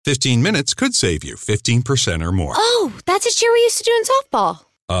15 minutes could save you 15% or more. Oh, that's a cheer we used to do in softball.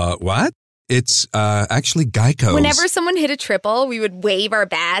 What? It's actually Geico's. Whenever someone hit a triple, we would wave our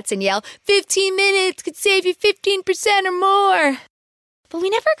bats and yell, 15 minutes could save you 15% or more. But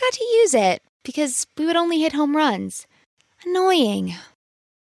we never got to use it because we would only hit home runs. Annoying.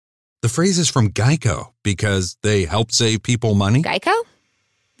 The phrase is from Geico because they help save people money. Geico?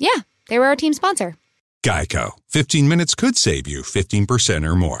 Yeah, they were our team sponsor. Geico. 15 minutes could save you 15%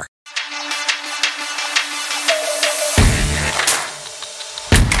 or more.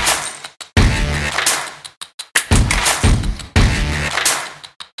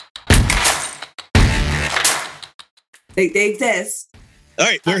 They exist. All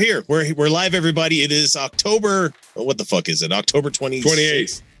right, we're here. We're live, everybody. It is October. What the fuck is it? October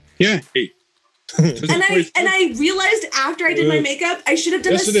 28th. Yeah. And I realized after I did my makeup, I should have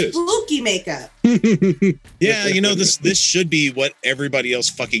done a spooky makeup. Yeah, you know, this should be what everybody else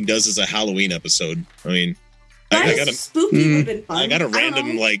fucking does as a Halloween episode. I mean, I got a spooky would have been fun. I got a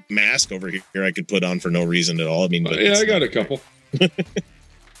random like mask over here I could put on for no reason at all. I mean, but I got a couple.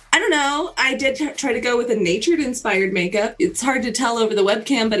 I don't know. I did try to go with a nature-inspired makeup. It's hard to tell over the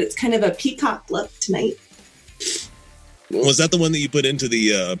webcam, but it's kind of a peacock look tonight. Was that the one that you put into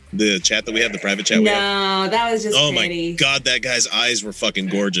the chat that we have, the private chat? No, that was just pretty. My god, that guy's eyes were fucking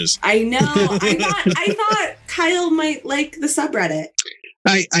gorgeous. I know. I thought Kyle might like the subreddit.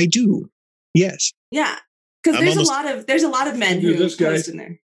 I do. Yes. Yeah, because there's a lot of men who post in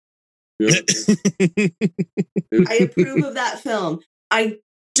there. Yep. I approve of that film. I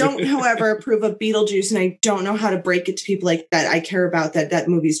don't, however, approve of Beetlejuice, and I don't know how to break it to people like that I care about that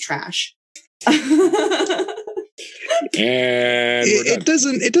movie's trash. And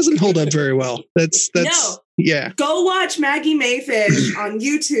it doesn't hold up very well. That's no. Yeah. Go watch Maggie Mayfish on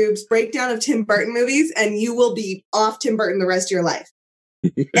YouTube's breakdown of Tim Burton movies, and you will be off Tim Burton the rest of your life.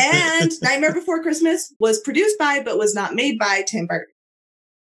 And Nightmare Before Christmas was produced by, but was not made by Tim Burton.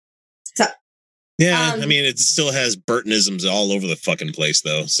 So. Yeah, I mean, it still has Burtonisms all over the fucking place,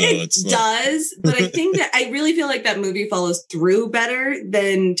 though. So it does, but I think that I really feel like that movie follows through better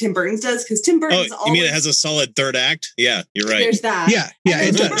than Tim Burton's does, because Tim Burton's you mean it has a solid third act? Yeah, you're right. There's that. Yeah,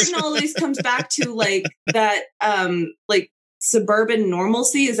 it Tim does. Burton always comes back to like that, like suburban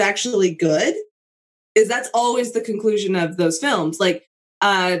normalcy is actually good. That's always the conclusion of those films, like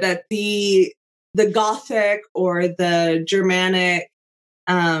that the Gothic or the Germanic.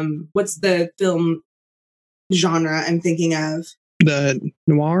 What's the film genre I'm thinking of? The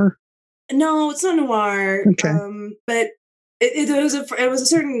noir? No, it's not noir. Okay. But it was a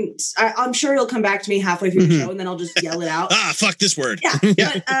certain. I'm sure it'll come back to me halfway through the show, and then I'll just yell it out. Fuck this word. Yeah.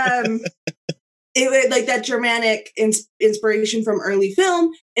 But it like that Germanic inspiration from early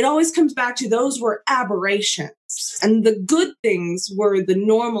film. It always comes back to those were aberrations, and the good things were the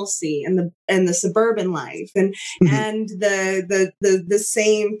normalcy and the suburban life and the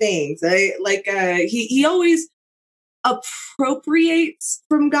same things. He always appropriates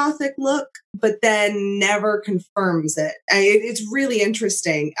from Gothic look, but then never confirms it. It's really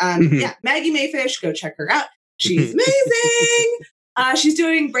interesting. Yeah, Maggie Mayfish, go check her out. She's amazing. She's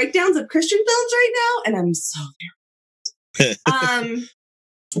doing breakdowns of Christian films right now, and I'm so nervous.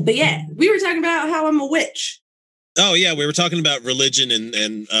 But yeah, we were talking about how I'm a witch. Oh yeah, we were talking about religion,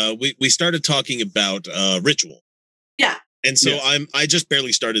 and we started talking about ritual. Yeah, and so I just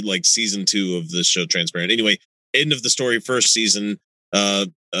barely started like season 2 of the show Transparent. Anyway, end of the story, first season.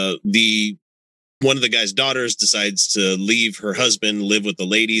 One of the guy's daughters decides to leave her husband, live with the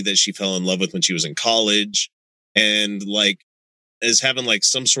lady that she fell in love with when she was in college, and like is having like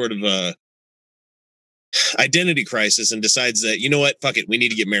some sort of a identity crisis and decides that, you know what, fuck it, we need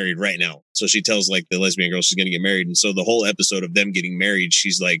to get married right now. So she tells like the lesbian girl she's going to get married. And so the whole episode of them getting married,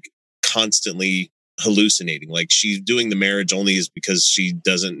 she's like constantly hallucinating. Like she's doing the marriage only is because she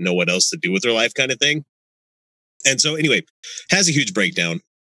doesn't know what else to do with her life kind of thing. And so anyway, has a huge breakdown.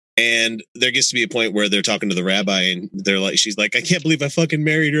 And there gets to be a point where they're talking to the rabbi and they're like, she's like, I can't believe I fucking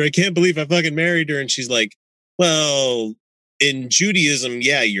married her. I can't believe I fucking married her. And she's like, well, in Judaism,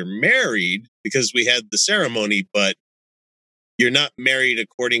 yeah, you're married because we had the ceremony, but you're not married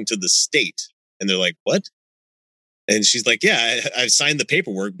according to the state. And they're like, what? And she's like, yeah, I've signed the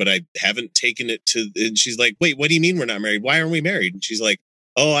paperwork, but I haven't taken it to. And she's like, wait, what do you mean we're not married? Why aren't we married? And she's like,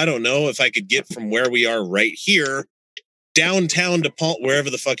 oh, I don't know if I could get from where we are right here downtown to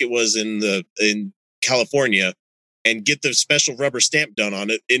wherever the fuck it was in California and get the special rubber stamp done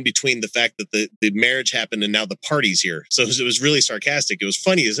on it in between the fact that the marriage happened and now the party's here. So it was really sarcastic. It was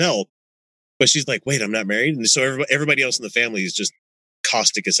funny as hell. But she's like, wait, I'm not married. And so everybody else in the family is just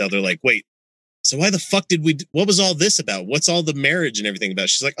caustic as hell. They're like, wait, so why the fuck what was all this about? What's all the marriage and everything about?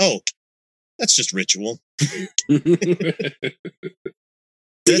 She's like, oh, that's just ritual. They're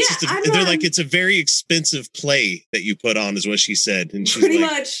like, it's a very expensive play that you put on, is what she said. And she's Pretty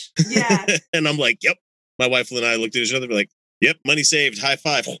like, much, yeah. And I'm like, yep. My wife and I looked at each other, we're like, yep, money saved, high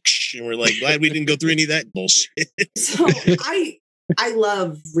five. And we're like, glad we didn't go through any of that bullshit. So I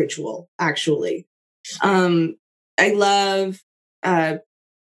love ritual, actually. I love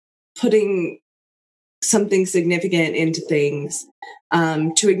putting something significant into things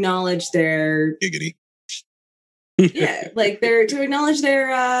to acknowledge their giggity. Yeah, like to acknowledge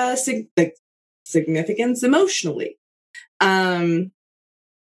their significance emotionally.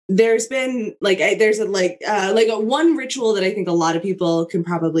 There's been there's a one ritual that I think a lot of people can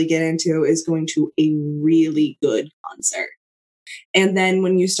probably get into is going to a really good concert. And then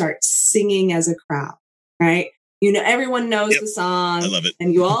when you start singing as a crowd, right? You know, everyone knows the song. I love it.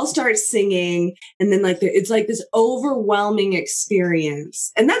 And you all start singing. And then it's like this overwhelming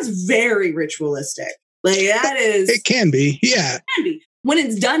experience. And that's very ritualistic. Like that is. It can be. Yeah. It can be. When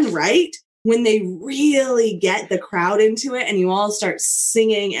it's done right, when they really get the crowd into it and you all start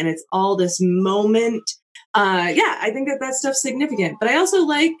singing and it's all this moment. I think that stuff's significant. But I also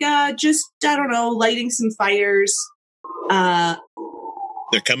like lighting some fires.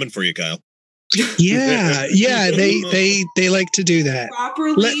 They're coming for you, Kyle. Yeah, they like to do that.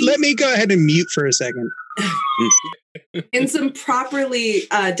 Properly. Let me go ahead and mute for a second. In some properly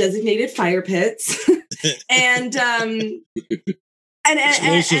designated fire pits, and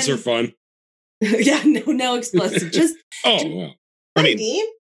explosives are fun. Yeah, no explosive. Just wow. I mean,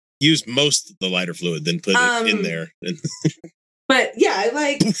 use most of the lighter fluid, then put it in there. But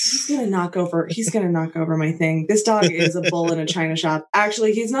yeah, he's gonna knock over my thing. This dog is a bull in a china shop.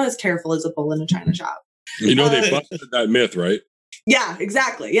 Actually, he's not as careful as a bull in a china shop. You know, they busted that myth, right? Yeah,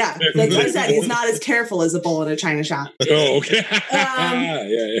 exactly. Yeah. Like I said, he's not as careful as a bull in a china shop. Oh, okay.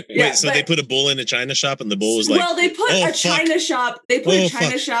 Wait, so they put a bull in a china shop and the bull was like, well, they put a china shop. They put a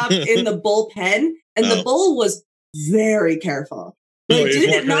china shop in the bullpen, and the bull was very careful. He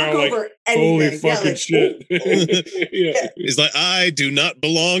didn't knock over anything. Holy fucking shit. Yeah. He's like, I do not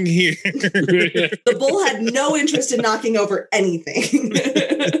belong here. The bull had no interest in knocking over anything.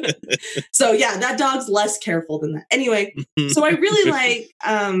 So yeah, that dog's less careful than that. Anyway, so I really like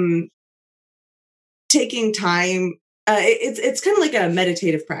taking time. It's kind of like a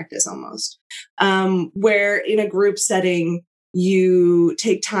meditative practice almost, where in a group setting, you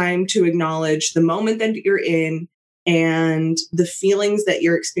take time to acknowledge the moment that you're in and the feelings that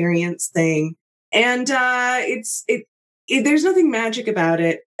you're experiencing. And there's nothing magic about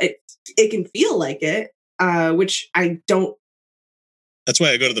it. It can feel like it, which I don't. That's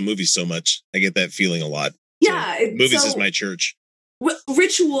why I go to the movies so much. I get that feeling a lot. Yeah. So movies is my church.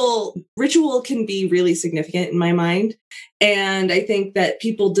 Ritual can be really significant in my mind. And I think that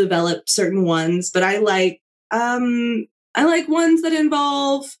people develop certain ones, but I like ones that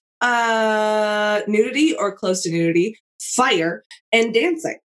involve nudity or close to nudity, fire, and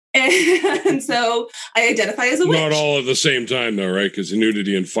dancing. And so I identify as a witch. Not all at the same time, though, right? Because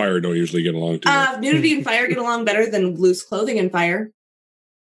nudity and fire don't usually get along together. Nudity and fire get along better than loose clothing and fire.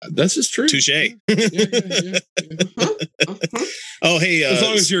 This is true. Touche. Yeah. Oh, hey. As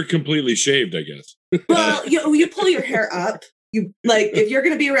long as you're completely shaved, I guess. Well, you pull your hair up. You if you're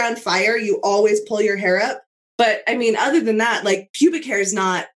going to be around fire, you always pull your hair up. But I mean, other than that, pubic hair is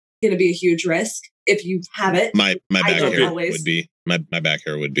not going to be a huge risk if you have it. My back hair would be. My back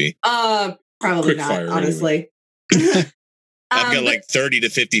hair would be. Probably Quick not, fire, honestly. Anyway. I've got 30 to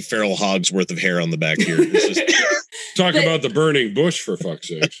 50 feral hogs worth of hair on the back here. Talk about the burning bush, for fuck's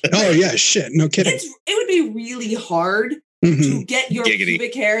sake. Oh yeah, shit. No kidding. It would be really hard to get your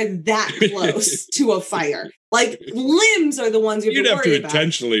pubic hair that close to a fire. Limbs are the ones you'd have to about.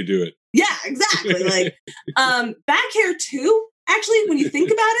 intentionally do it. Yeah, exactly. Back hair too. Actually, when you think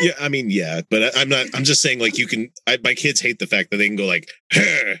about it, yeah, I mean, yeah, but I'm not. I'm just saying, you can. My kids hate the fact that they can go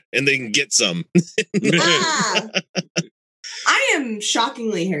and they can get some. I am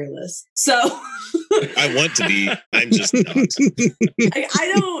shockingly hairless, so I want to be. I'm just not.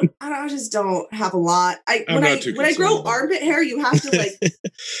 I just don't have a lot. When I grow about armpit hair, you have to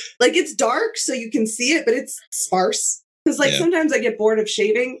it's dark so you can see it, but it's sparse because sometimes I get bored of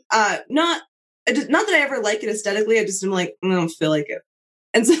shaving. Not that I ever like it aesthetically. I just am I don't feel like it,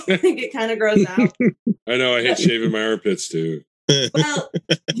 and so I think it kind of grows out. I know. I hate shaving my armpits too. Well,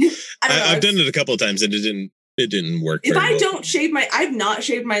 I've done it a couple of times and it didn't work. If I don't shave I've not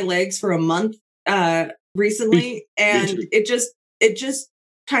shaved my legs for a month recently, and it just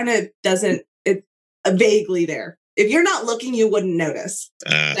kind of doesn't. It's vaguely there. If you're not looking, you wouldn't notice.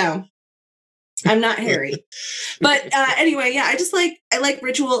 So I'm not Harry. But anyway, yeah, I like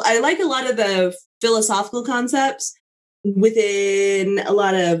ritual. I like a lot of the philosophical concepts within a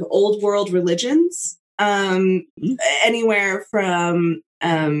lot of old world religions. Anywhere from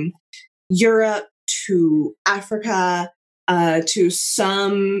Europe to Africa to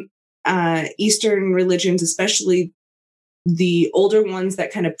some Eastern religions, especially the older ones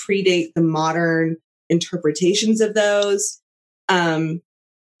that kind of predate the modern interpretations of those. I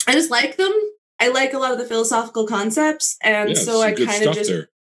just like them. I like a lot of the philosophical concepts. And so I kind of just, there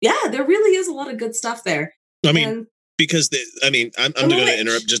really is a lot of good stuff there. I mean, because I'm going to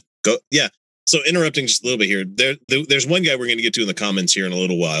interrupt. Just go. Yeah. So interrupting just a little bit here. There's one guy we're going to get to in the comments here in a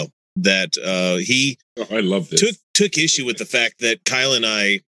little while that I love this. Took issue with the fact that Kyle and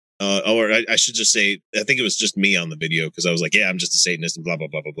I, or I should just say, I think it was just me on the video because I was like, yeah, I'm just a Satanist and blah, blah,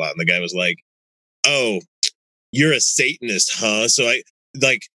 blah, blah, blah. And the guy was like, oh, you're a Satanist, huh? So I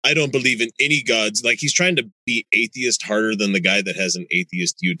don't believe in any gods. Like he's trying to be atheist harder than the guy that has an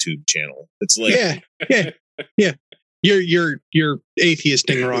atheist YouTube channel. It's like, yeah. You're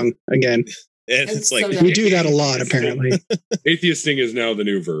atheisting wrong again. And it's like, we do that a lot, apparently. Atheisting is now the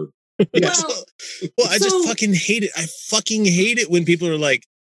new verb. Yes. Well, I just fucking hate it. I fucking hate it when people are like,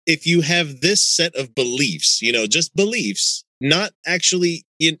 if you have this set of beliefs, just beliefs, not actually,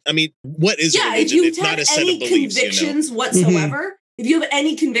 what is religion? If you it's have not a set any of beliefs, convictions whatsoever, if you have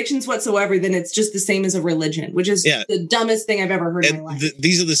any convictions whatsoever, then it's just the same as a religion, which is the dumbest thing I've ever heard in my life.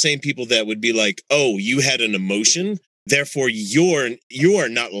 These are the same people that would be like, oh, you had an emotion, therefore you are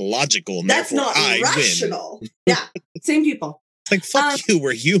not logical, and that's therefore not rational. Yeah, same people. Like, fuck you,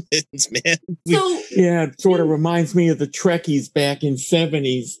 we're humans, man. It sort of reminds me of the Trekkies back in the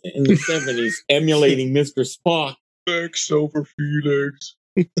 70s, emulating Mr. Spock. Felix over Felix.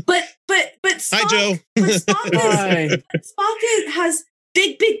 But Spock, hi, Joe. But Spock has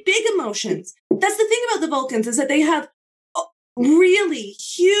big emotions. That's the thing about the Vulcans, is that they have really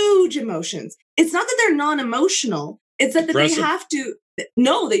huge emotions. It's not that they're non-emotional. It's that they have to.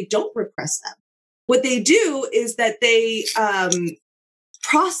 No, they don't repress them. What they do is that they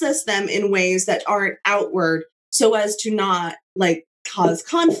process them in ways that aren't outward, so as to not cause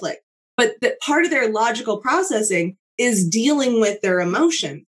conflict. But that part of their logical processing is dealing with their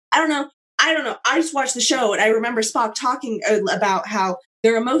emotion. I don't know. I just watched the show and I remember Spock talking about how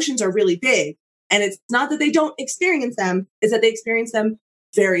their emotions are really big. And it's not that they don't experience them, it's that they experience them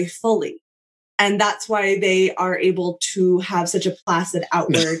very fully. And that's why they are able to have such a placid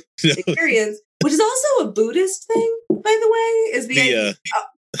outward experience, which is also a Buddhist thing, by the way, is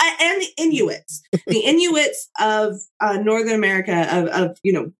and the Inuits. The Inuits of Northern America, of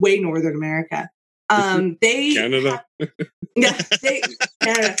way Northern America. They Canada.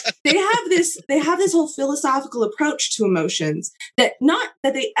 Canada. They have this whole philosophical approach to emotions that not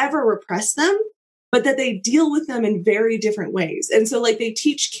that they ever repress them, but that they deal with them in very different ways. And so they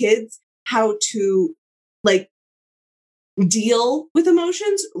teach kids how to deal with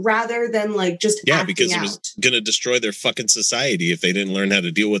emotions rather than just because it was going to destroy their fucking society if they didn't learn how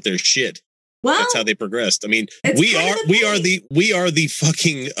to deal with their shit. Well, that's how they progressed. I mean, we are the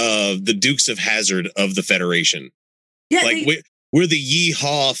fucking the Dukes of Hazzard of the Federation. Yeah, we're the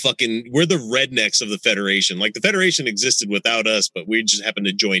yeehaw fucking, we're the rednecks of the Federation. Like the Federation existed without us, but we just happened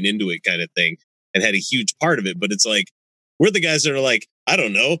to join into it, kind of thing, and had a huge part of it. But it's like, we're the guys that are like, I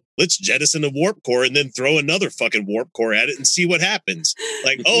don't know, let's jettison a warp core and then throw another fucking warp core at it and see what happens.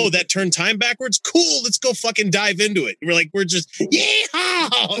 Like, oh, that turned time backwards? Cool, let's go fucking dive into it. We're just,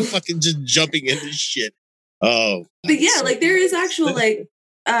 yeehaw, fucking just jumping into shit. Oh. But yeah, there is actual,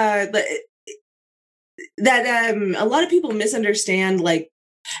 that a lot of people misunderstand,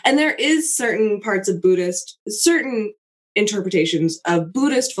 and there is certain parts of certain interpretations of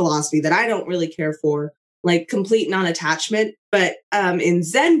Buddhist philosophy that I don't really care for, like complete non-attachment. But in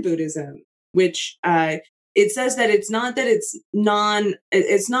Zen Buddhism, which it says that it's not that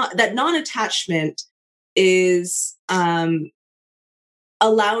non-attachment is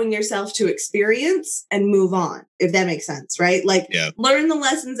allowing yourself to experience and move on, if that makes sense, right? Learn the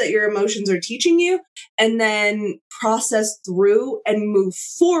lessons that your emotions are teaching you and then process through and move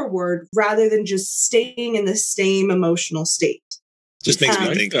forward rather than just staying in the same emotional state. Just makes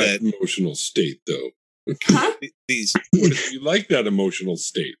me think that emotional state, though. Huh? You like that emotional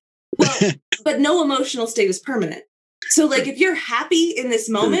state. Well, but no emotional state is permanent. So if you're happy in this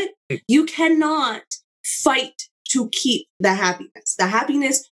moment, you cannot fight to keep the happiness. The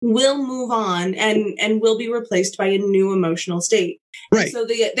happiness will move on and will be replaced by a new emotional state. Right. So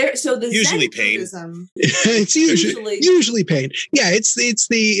the usually Zen pain. Buddhism, it's usually pain. Yeah, it's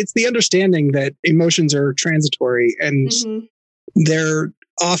the understanding that emotions are transitory and they're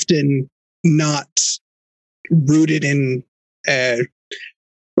often not rooted in, they're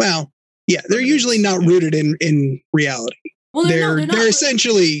usually not rooted in reality. Well, They're not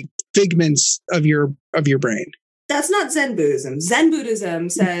essentially figments of your brain. That's not Zen Buddhism. Zen Buddhism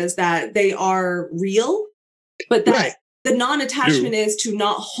says that they are real, but that the non-attachment is to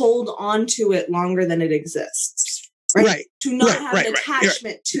not hold on to it longer than it exists. Right. To not have an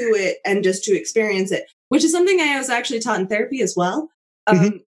attachment to it and just to experience it, which is something I was actually taught in therapy as well.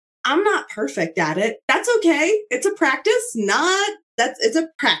 I'm not perfect at it. That's okay. It's a practice. It's a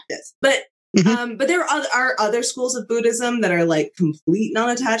practice. But but there are other schools of Buddhism that are like complete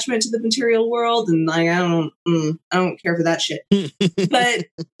non-attachment to the material world, and like I don't care for that shit. But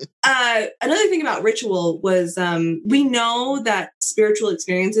another thing about ritual was we know that spiritual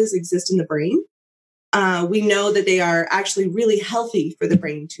experiences exist in the brain. We know that they are actually really healthy for the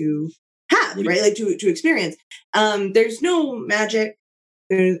brain to have, right? Like to experience. There's no magic.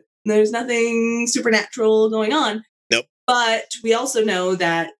 There's nothing supernatural going on. Nope. But we also know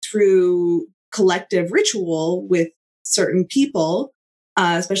that through collective ritual with certain people,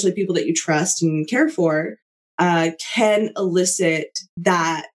 especially people that you trust and care for, can elicit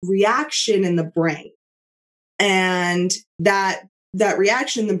that reaction in the brain. And that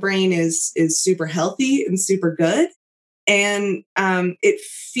reaction in the brain is super healthy and super good. And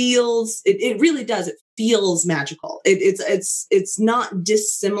it really does. It feels magical. It's not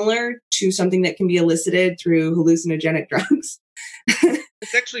dissimilar to something that can be elicited through hallucinogenic drugs.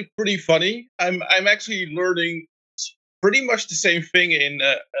 It's actually pretty funny. I'm actually learning pretty much the same thing in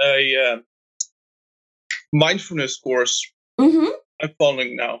a mindfulness course. I'm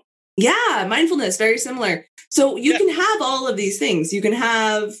following now. Yeah, mindfulness, very similar. So you can have all of these things. You can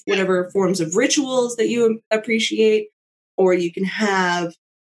have whatever forms of rituals that you appreciate, or you can have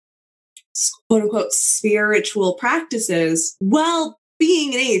quote unquote spiritual practices while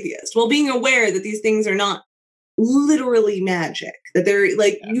being an atheist, while being aware that these things are not literally magic, that they're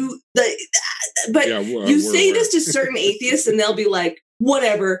like you say this to certain atheists and they'll be like,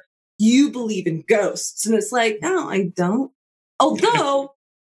 whatever, you believe in ghosts. And it's like, no, I don't. Although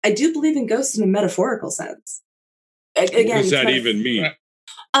I do believe in ghosts in a metaphorical sense. Again, what does that even mean?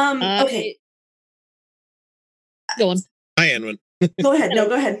 Okay. Go on. Hi, Anwin. Go ahead. No,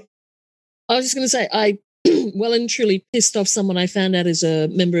 go ahead. I was just going to say, I well and truly pissed off someone I found out is a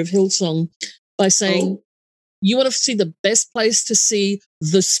member of Hillsong by saying, you want to see the best place to see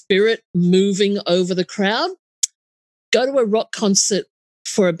the spirit moving over the crowd? Go to a rock concert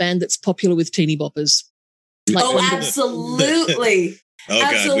for a band that's popular with teeny boppers. Like, absolutely.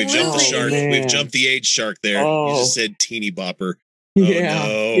 God, we've jumped the shark. We've jumped the age shark there. You just said teeny bopper.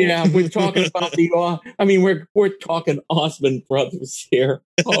 Yeah, we're talking about we're talking Osmond Brothers here.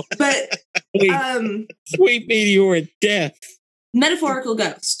 But sweet meteor of death. Metaphorical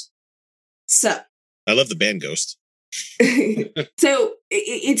ghost. So I love the band Ghost. So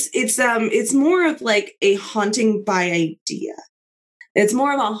it's more of like a haunting by idea. It's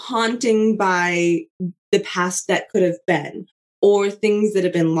more of a haunting by the past that could have been, or things that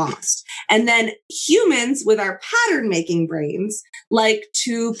have been lost. And then humans with our pattern making brains like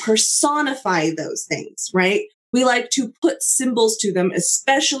to personify those things, right? We like to put symbols to them,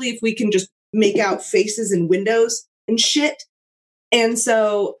 especially if we can just make out faces and windows and shit. And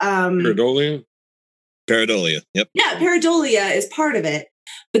so Pareidolia? Pareidolia, yep. Yeah, pareidolia is part of it.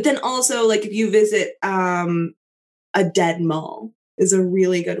 But then also, like, if you visit a dead mall is a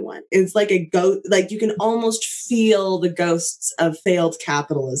really good one. It's like a ghost, like you can almost feel the ghosts of failed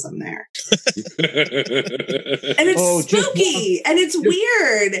capitalism there. And it's spooky and it's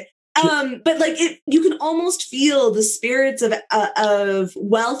weird. But like you can almost feel the spirits of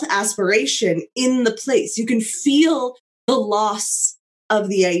wealth aspiration in the place. You can feel the loss of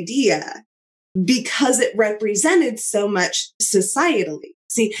the idea because it represented so much societally.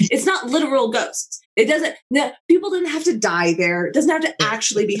 See, it's not literal ghosts. It doesn't, people didn't have to die there. It doesn't have to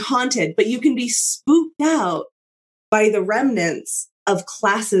actually be haunted, but you can be spooked out by the remnants of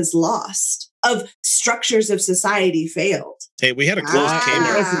classes lost, of structures of society failed. Hey, we had a closed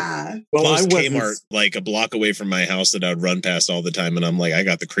Kmart. Kmart like a block away from my house that I would run past all the time. And I'm like, I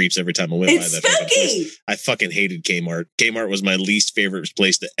got the creeps every time I went by that fucking place. I fucking hated Kmart. Kmart was my least favorite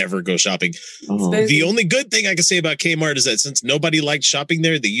place to ever go shopping. The only good thing I can say about Kmart is that since nobody liked shopping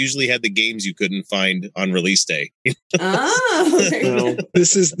there, they usually had the games you couldn't find on release day.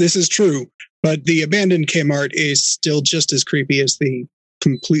 This is true. But the abandoned Kmart is still just as creepy as the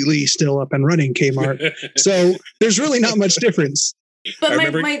completely still up and running Kmart. So there's really not much difference. But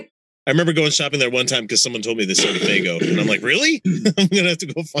I remember going shopping there one time because someone told me they sold a Faygo, and I'm like, really? I'm gonna have to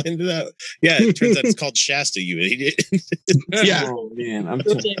go find it out. Yeah, it turns out it's called Shasta. You idiot. Yeah. Oh man,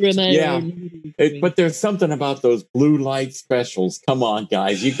 but there's something about those blue light specials. Come on,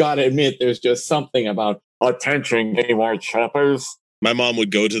 guys, you got to admit there's just something about attention Kmart shoppers. My mom would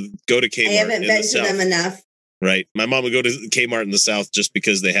go to Kmart. I haven't been to them enough. Right. My mom would go to Kmart in the South just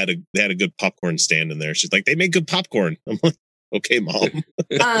because they had a good popcorn stand in there. She's like, they make good popcorn. I'm like, okay, Mom.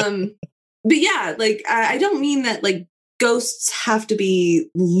 But yeah, like I don't mean that like ghosts have to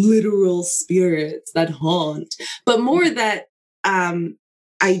be literal spirits that haunt, but more that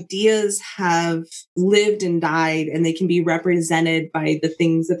ideas have lived and died and they can be represented by the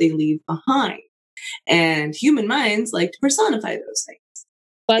things that they leave behind. And human minds like to personify those things.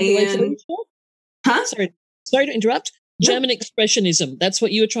 By the way, Felicia? Huh? Sorry to interrupt. German expressionism. That's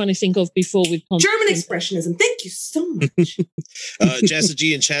what you were trying to think of before with German expressionism. Thank you so much. Jassa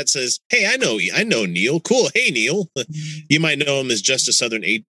G in chat says, "Hey, I know Neil. Cool. Hey, Neil. You might know him as just a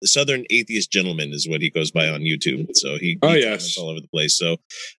Southern atheist gentleman, is what he goes by on YouTube. So he comments all over the place. So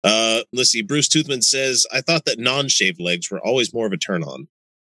let's see. Bruce Toothman says, I thought that non-shaved legs were always more of a turn on.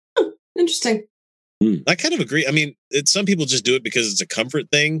 Oh, interesting. I kind of agree. I mean, some people just do it because it's a comfort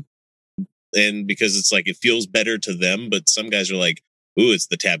thing. And because it's like it feels better to them, but some guys are like, "Ooh, it's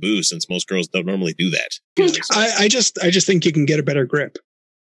the taboo," since most girls don't normally do that. I just think you can get a better grip.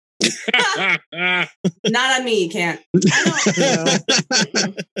 Not on me, you can't.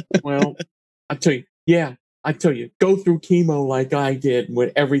 Well, I tell you, go through chemo like I did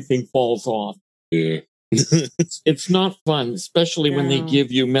when everything falls off. Yeah, it's not fun, especially when they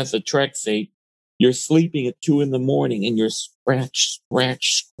give you methotrexate. You're sleeping at 2 a.m. and you're scratch,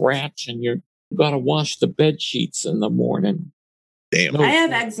 and you got to wash the bed sheets in the morning. Damn. I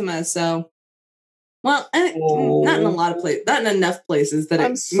have eczema, so not in a lot of places, not in enough places that it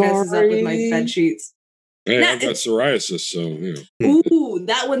messes up with my bed sheets. Hey, I've got psoriasis, so Ooh,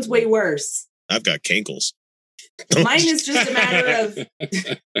 that one's way worse. I've got cankles. Mine is just a matter of.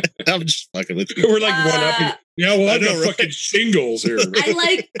 I'm just fucking with you. We're like one up. Yeah, well, I've got fucking shingles here.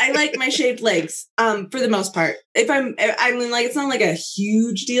 I like my shaved legs. For the most part, I mean, like it's not like a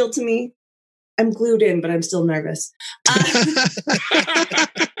huge deal to me. I'm glued in, but I'm still nervous.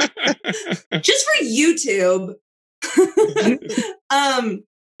 Just for YouTube.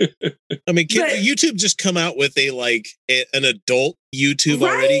 I mean, can YouTube just come out with an adult YouTube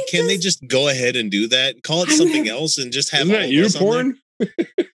already? Can they just go ahead and do that? Call it something else and just have Isn't that you porn?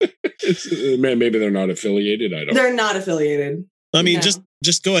 Man, maybe they're not affiliated. They're not affiliated. I mean,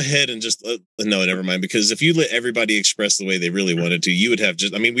 just go ahead and just no, never mind. Because if you let everybody express the way they really wanted to, you would have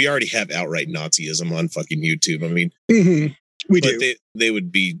we already have outright Nazism on fucking YouTube. I mean, we do. They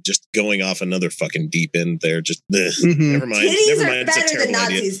would be just going off another fucking deep end there. Just never mind. Titties never are mind. better than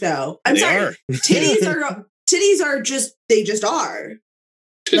Nazis, though. I'm They sorry. are. Titties are just are.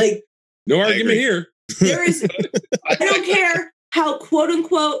 Like no argument here. There is. I don't care how quote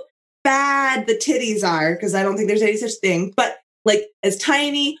unquote bad the titties are, because I don't think there's any such thing. But like as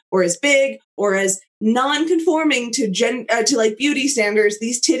tiny or as big or as non-conforming to like beauty standards,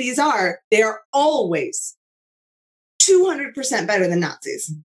 these titties are. They are always 200% better than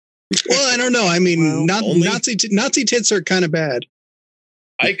Nazis. Well, I don't know. I mean, Nazi tits are kind of bad.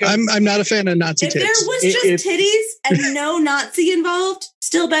 I'm not a fan of Nazi tits. If there was just titties and no Nazi involved,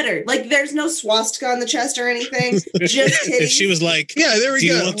 still better. Like there's no swastika on the chest or anything. Just titties. If she was like, yeah, there we do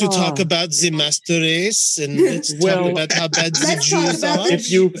go. You want to talk about the master race and let's talk about how bad the Jews are? If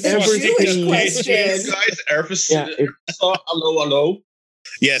you've ever seen guys saw Hello.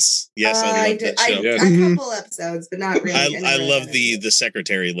 Yes, I love that show. A couple episodes, but not really. I love the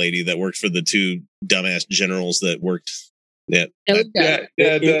secretary lady that worked for the two dumbass generals that worked. Yeah, Helga.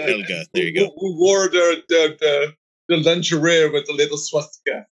 There you go. Who wore the lingerie with the little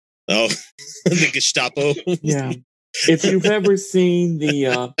swastika? Oh, the Gestapo. Yeah. If you've ever seen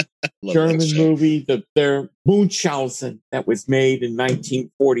the German movie, their Munchausen, that was made in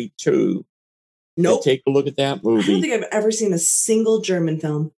 1942. Nope. Take a look at that movie. I don't think I've ever seen a single German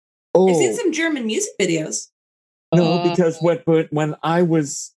film. Oh. I've seen some German music videos. No, because when I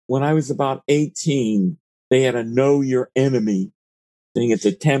was about 18, they had a Know Your Enemy thing. It's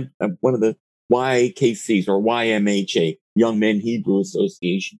one of the YKCs or YMHA, Young Men Hebrew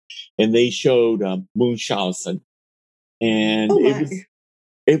Association, and they showed Munchausen, and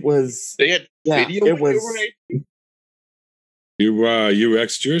it was they had video. It was. You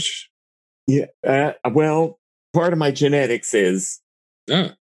ex-Jewish? Yeah. Well, part of my genetics is.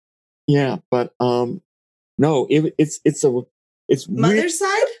 Yeah, but no, it's mother's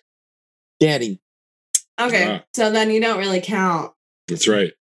side. Daddy. Okay, so then you don't really count. That's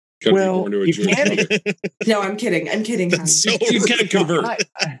right. Well, you can. No, I'm kidding. I'm kidding. So You can't convert.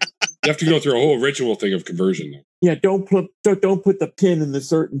 You have to go through a whole ritual thing of conversion. Though. Yeah, don't put the pin in the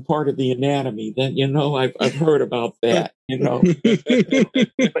certain part of the anatomy. Then I've heard about that. But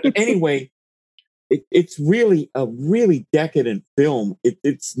anyway, it's really a really decadent film.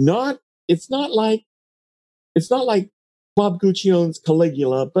 It's not like Bob Guccione's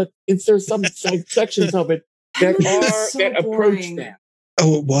Caligula, but there's some sections of it that approach that.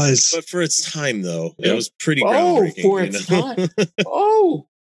 Oh, it was. But for its time, though, Yeah. it was pretty groundbreaking. For its time. Oh.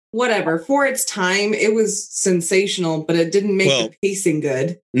 Whatever. For its time, it was sensational, but it didn't make the pacing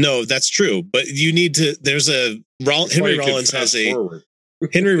good. No, that's true. But you need to. There's a Henry Rollins has a. Forward.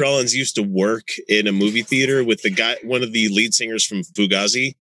 Henry Rollins used to work in a movie theater with the guy, one of the lead singers from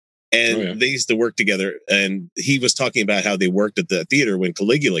Fugazi, and they used to work together. And he was talking about how they worked at the theater when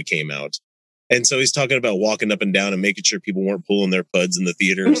Caligula came out. And so he's talking about walking up and down and making sure people weren't pulling their puds in the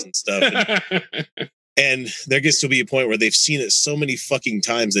theaters and stuff. And there gets to be a point where they've seen it so many fucking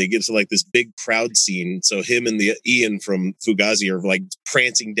times they get to like this big crowd scene. So him and the Ian from Fugazi are like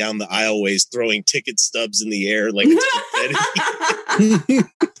prancing down the aisleways, throwing ticket stubs in the air like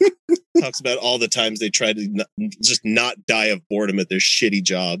talks about all the times they tried to not die of boredom at their shitty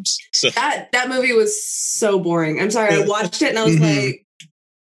jobs. So that movie was so boring. I'm sorry, I watched it and I was like,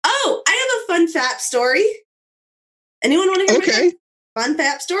 "Oh, I have a fun fap story." Anyone want to hear my fun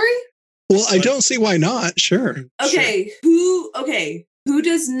fap story? Well, I don't see why not. Sure. Okay, sure. Who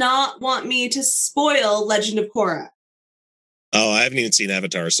does not want me to spoil Legend of Korra? Oh, I haven't even seen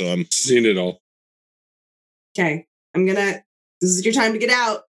Avatar, so I'm seen it all. Okay, this is your time to get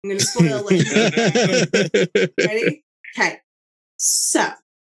out. I'm gonna spoil Legend of Korra. Ready? Okay. So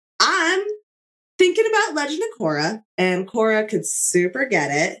I'm thinking about Legend of Korra, and Korra could super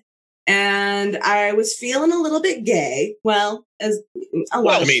get it. And I was feeling a little bit gay. Well, as a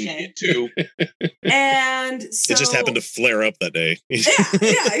lot of gay too. And so it just happened to flare up that day. yeah,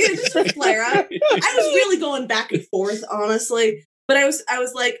 just a flare up. I was really going back and forth, honestly. But I was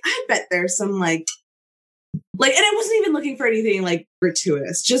like, I bet there's some like, and I wasn't even looking for anything like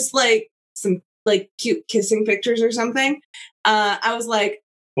gratuitous, just like some like cute kissing pictures or something. I was like,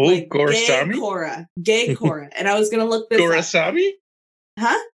 gay Korra, and I was gonna look this Gorasami?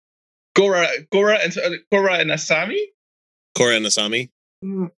 Huh? Korra and Asami? Korra and Asami?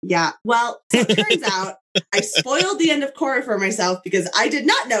 Yeah. Well, so it turns out I spoiled the end of Korra for myself because I did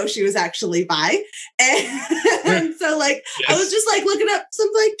not know she was actually bi. And so I was just like looking up some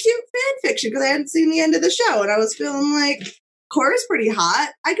like cute fan fiction because I hadn't seen the end of the show. And I was feeling like Korra's pretty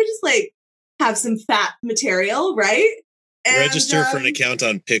hot. I could just like have some fat material, right? And, register for an account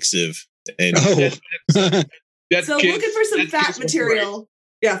on Pixiv. And so looking for some fat material. Right.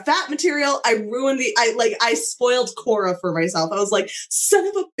 Yeah, fat material. I ruined I spoiled Korra for myself. I was like, son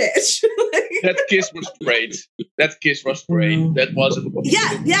of a bitch. That kiss was great. That wasn't.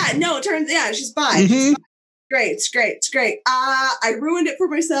 Yeah. No, it turns. Yeah, she's bi. Mm-hmm. She's bi. Great. It's great. I ruined it for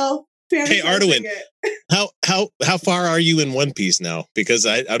myself. Hey, Arduin, how far are you in One Piece now? Because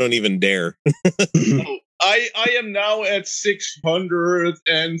I don't even dare. I am now at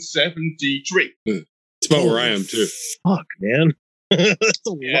 673. It's about where I am too. Fuck, man.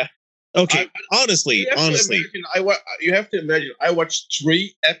 Yeah. Okay. Honestly, you have to imagine. I watch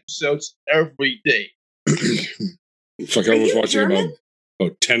 3 episodes every day. Fuck, I was watching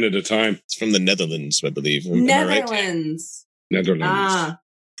about 10 at a time. It's from the Netherlands, I believe. Netherlands. Netherlands.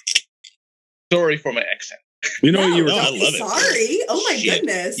 Sorry for my accent. You know what you were. I love it. Sorry. Oh my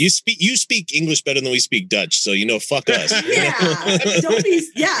goodness. You speak English better than we speak Dutch, so fuck us. Yeah. Don't be.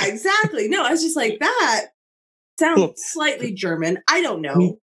 Yeah. Exactly. No, I was just like that. Sounds slightly German. I don't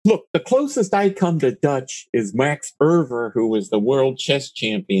know. Look, the closest I come to Dutch is Max Erver, who was the World Chess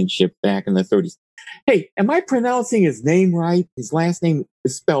Championship back in the 30s. Hey, am I pronouncing his name right? His last name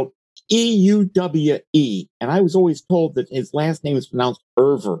is spelled E-U-W-E, and I was always told that his last name is pronounced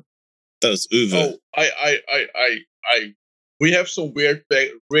Erver. That was Uwe. Oh, we have some weird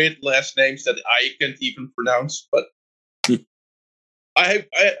last names that I can't even pronounce, but I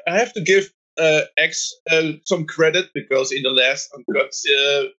have to give X some credit because in the last Uncut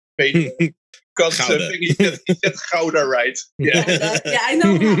page, he said Gouda right. Yeah, yeah, I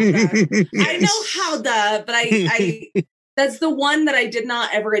know Gouda. I know Gouda, but I that's the one that I did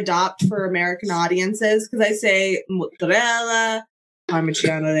not ever adopt for American audiences because I say mozzarella,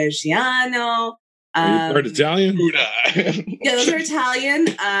 Parmigiano Reggiano. Are Italian? Yeah, those are Italian.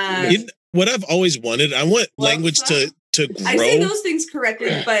 What I've always wanted, I want language to grow. I say those things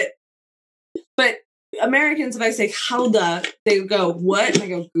correctly, but Americans, if I say Gouda, they go, what? And I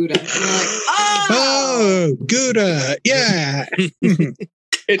go, Gouda. And they're like, oh, Gouda. Yeah.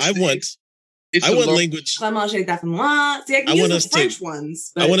 I want language. See, I can use the French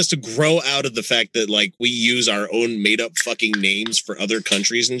ones. But... I want us to grow out of the fact that like we use our own made up fucking names for other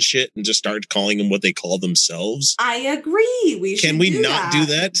countries and shit, and just start calling them what they call themselves. I agree. Can we not do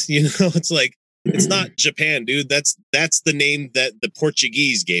that? You know, it's like it's not Japan, dude. That's the name that the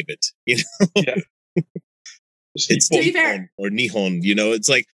Portuguese gave it. You know, Yeah. It's to be fair, or Nihon. You know, it's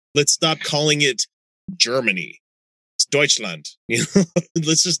like let's stop calling it Germany. It's Deutschland. You know,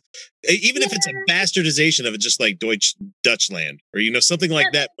 let's just even if it's a bastardization of it, just like Dutchland or you know something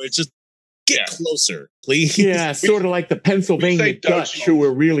like that, where it's just get closer, please. Yeah, sort of like the Pennsylvania Dutch who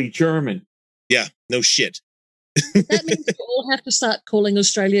were really German. Yeah, no shit. That means we all have to start calling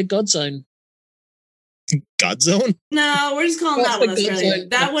Australia Godzone. Godzone? No, we're just calling that one Australia.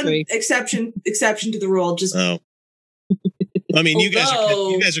 That one exception to the rule. Just I mean, you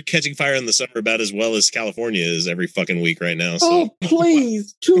guys are catching fire in the summer about as well as California is every fucking week right now. So. Oh,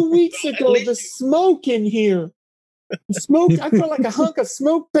 please. 2 weeks ago, the smoke in here. The smoke, I felt like a hunk of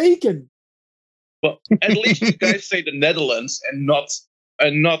smoked bacon. Well, at least you guys say the Netherlands and not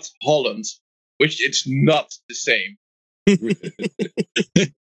Holland, which it's not the same.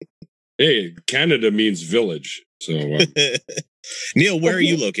 Hey, Canada means village. So, Neil, where are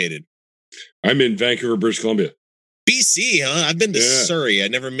you located? I'm in Vancouver, British Columbia. BC, huh? I've been to Surrey. I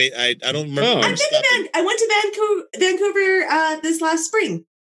never made. I don't remember. I went to Vancouver this last spring.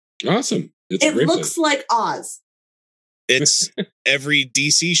 Awesome! It looks like Oz. It's every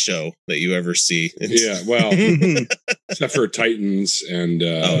DC show that you ever see. Yeah, well, except for Titans and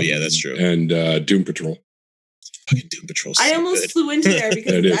that's true. And Doom Patrol. Fucking Doom Patrol. I almost flew into there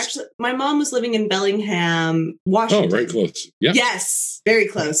because actually my mom was living in Bellingham, Washington. Oh, right close. Yeah. Yes, very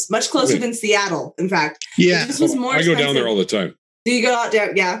close. Much closer than Seattle, in fact. Yeah. This was more I go down there all the time. Do you go out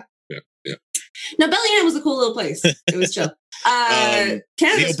there? Yeah. Yeah. No, Bellingham was a cool little place. It was chill.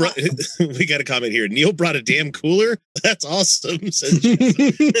 We got a comment here. Neil brought a damn cooler. That's awesome. That's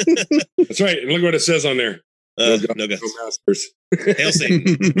right. And look what it says on there. No masters. Hail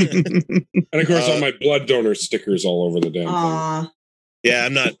Satan. And of course, all my blood donor stickers all over the damn thing. Yeah,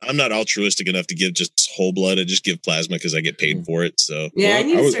 I'm not altruistic enough to give just whole blood. I just give plasma because I get paid for it. So yeah, I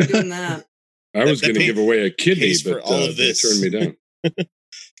need to start doing that. I was going to give away a kidney, but for all of this. they turned me down.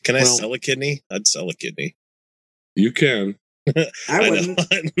 Can I sell a kidney? I'd sell a kidney. You can. I wouldn't.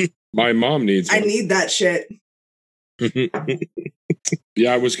 My mom needs one. I need that shit.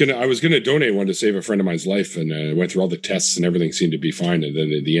 Yeah, I was gonna donate one to save a friend of mine's life, and I went through all the tests and everything seemed to be fine. And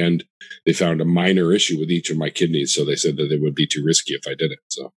then at the end, they found a minor issue with each of my kidneys, so they said that it would be too risky if I did it.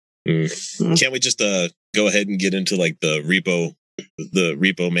 So can't we just go ahead and get into like the repo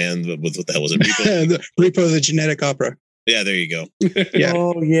man with what the hell was it? Repo, the genetic opera. Yeah, there you go. Yeah.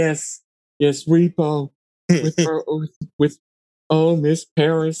 Oh yes, Repo with Miss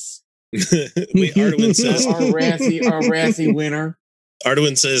Paris. Wait, Arduin says our Razzie winner.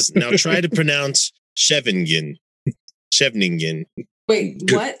 Arduin says now try to pronounce Scheveningen. Wait,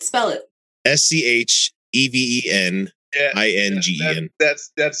 what? Spell it. SCHEVENINGEN.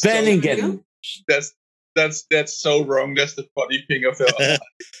 That's Scheveningen. That's so wrong. That's the funny thing of it.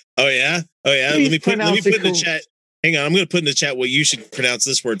 Oh yeah. Let me put in the chat. Hang on, I'm going to put in the chat what you should pronounce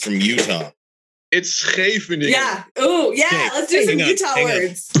this word from Utah. It's Scheveningen. Yeah. Oh, yeah. Okay. Let's do some Utah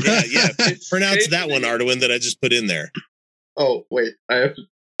words. Yeah. Pronounce that one, Arduin, that I just put in there. Oh, wait. I have to.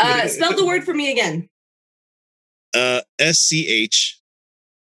 Spell the word for me again.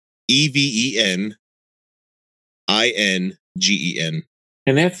 SCHEVENINGEN.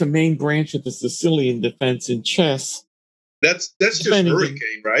 And that's the main branch of the Sicilian defense in chess. That's just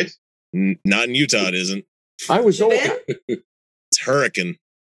hurricane, right? Not in Utah, it isn't. I was old. It's hurricane.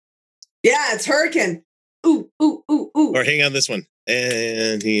 Yeah, it's hurricane. Ooh. Or hang on this one.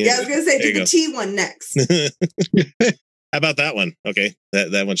 And I was gonna say do the T one next. How about that one? Okay,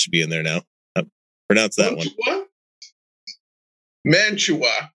 that one should be in there now. Pronounce that one.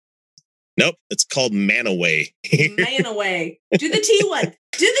 Mantua. Nope, it's called Manaway. Manaway. Do the T one.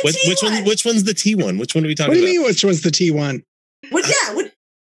 Do the T one. Which one's the T one? Which one are we talking about? What do you mean? Which one's the T one? What? Yeah. What?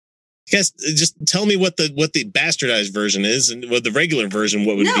 Guess just tell me what the bastardized version is, and what the regular version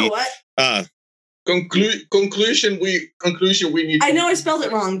what would be. What? Conclusion we need. I know I spelled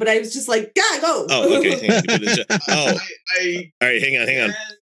it wrong, but I was just like, yeah, go. Oh, okay. All right, hang on.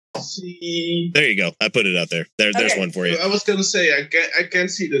 See. There you go. I put it out there. There's one for you. I was gonna say I can't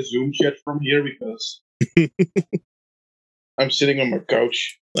see the Zoom chat from here because I'm sitting on my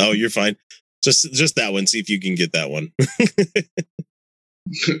couch. Oh, you're fine. Just that one. See if you can get that one.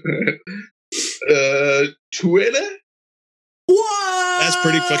 Twitter? Whoa! That's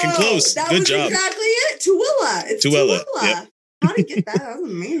pretty fucking close. That Good was job. Exactly it. Tooele. It's Tooele. Tooele. How to get that? That's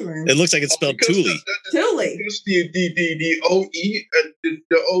amazing. It looks like it's spelled Thule. Thule. Because the OE,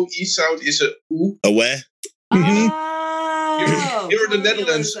 the OE sound is a oo. A where? Oh, Here in the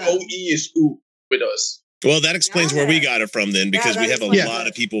Netherlands, OE is oo with us. Well, that explains where we got it from then, because we have a lot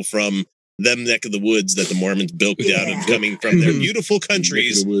of people from them neck of the woods that the Mormons built down and coming from their beautiful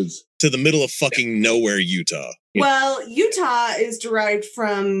countries to the middle of fucking nowhere, Utah. Well, Utah is derived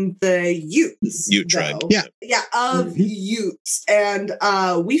from the Utes. Ute tribe. Yeah, of Utes. And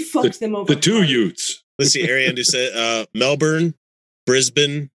we fucked them over. The two Utes. Let's see, Ariane said Melbourne,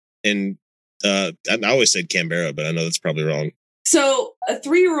 Brisbane, and I always said Canberra, but I know that's probably wrong. So a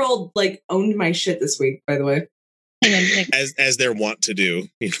 3-year-old like owned my shit this week, by the way. As they're wont to do.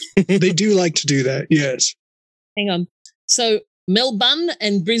 They do like to do that, yes. Hang on. So Melbourne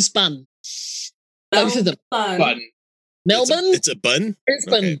and Brisbane. Both of them. Bun. Melbourne. It's a bun?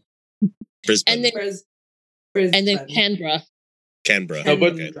 Brisbane. Okay. Brisbane. And then, Brisbane. and then Canberra. Canberra. No,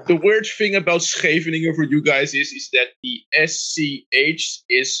 but the weird thing about Scheveningen for you guys is that the SCH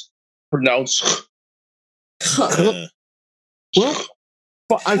is pronounced Well,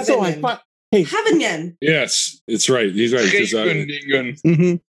 I thought, hey, Haveningen. Yes, it's right. He's right.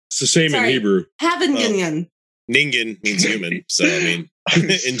 Scheveningen. It's the same in Hebrew. Haveningen. Ningen means human, so I mean,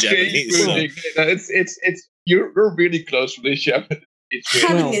 in Japanese. So. It's you're really close to this Japanese.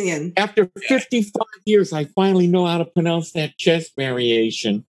 Haveningen. After 55 years, I finally know how to pronounce that chess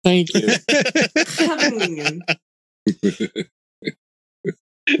variation. Thank you. Haveningen.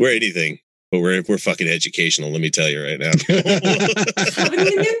 We're anything, but we're fucking educational. Let me tell you right now.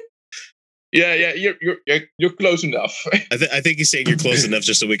 Haveningen. Yeah, you're close enough. I think he's saying you're close enough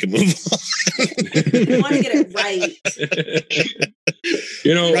just so we can move on. You want to get it right.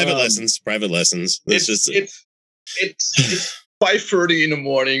 You know, private lessons. It's 5:30 in the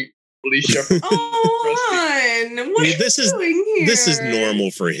morning, Alicia. Oh, hon, what are you doing here? This is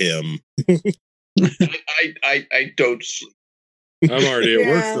normal for him. I don't sleep. I'm already at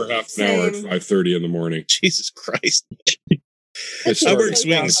work for half an hour at 5:30 in the morning. Jesus Christ! I work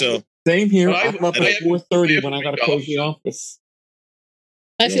swing, so. Same here. I'm up at 4:30 when I got to close the office.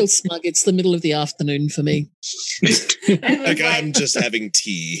 I feel smug. It's the middle of the afternoon for me. Like I'm just having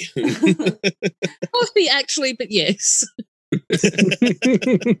tea. Coffee, actually, but yes.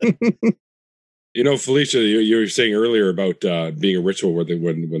 You know, Felicia, you were saying earlier about being a ritual when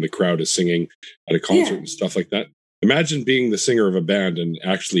the crowd is singing at a concert and stuff like that. Imagine being the singer of a band and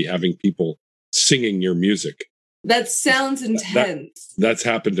actually having people singing your music. That sounds intense. That's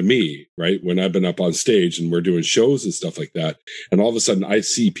happened to me, right? When I've been up on stage and we're doing shows and stuff like that. And all of a sudden I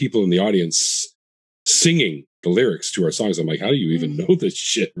see people in the audience singing the lyrics to our songs. I'm like, how do you even know this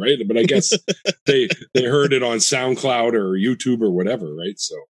shit, right? But I guess they heard it on SoundCloud or YouTube or whatever, right?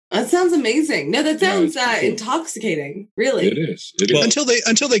 So that sounds amazing. No, that sounds cool. Intoxicating. Really, it is. Well, until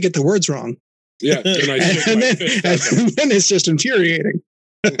they get the words wrong. Yeah, and then it's just infuriating.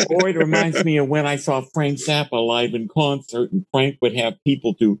 Or it reminds me of when I saw Frank Zappa live in concert, and Frank would have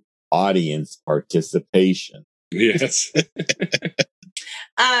people do audience participation. Yes.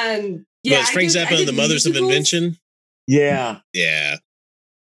 Yeah, Frank Zappa and the Mothers of Invention. Yeah. Yeah.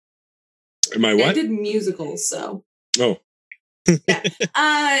 Am I what? I did musicals, so. Oh. Yeah.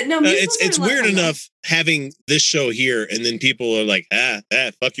 No, it's weird enough having this show here, and then people are like,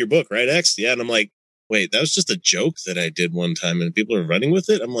 fuck your book, right, X? Yeah, and I'm like, wait, that was just a joke that I did one time, and people are running with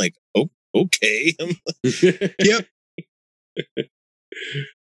it. I'm like, oh, okay. Yep.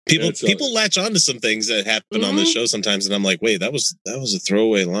 People latch on to some things that happen on this show sometimes, and I'm like, wait, that was a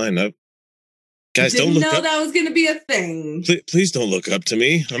throwaway line. Guys, didn't don't look know up. That was going to be a thing. Please don't look up to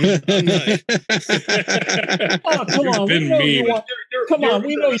me. I'm not. Oh, come on, we know you want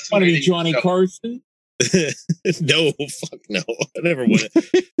to be Johnny Carson. No, fuck no. I never want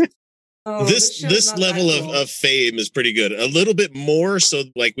to. This level of fame is pretty good. A little bit more, so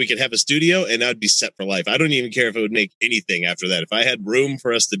like we could have a studio, and I'd be set for life. I don't even care if it would make anything after that. If I had room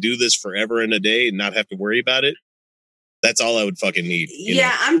for us to do this forever in a day and not have to worry about it, that's all I would fucking need.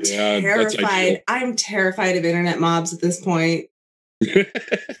 Yeah, I'm terrified. I'm terrified of internet mobs at this point. No,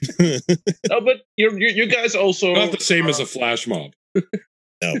 but you guys also not the same as a flash mob.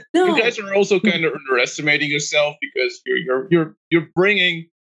 No, you guys are also kind of underestimating yourself because you're bringing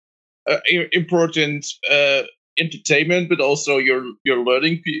important entertainment, but also you're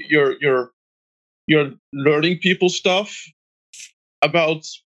learning you're learning people stuff about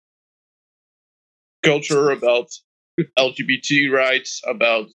culture, about LGBT rights,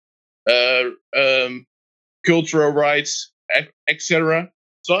 about cultural rights, etc.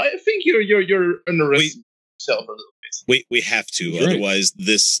 So I think you're underestimating yourself a little bit. We have to, otherwise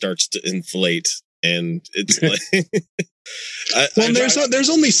this starts to inflate, and it's like There's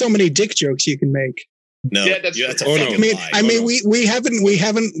only so many dick jokes you can make. No, yeah, that's a oh, no. fucking lie. I mean, we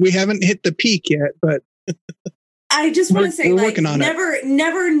haven't hit the peak yet, but I just want to say, we're like, working on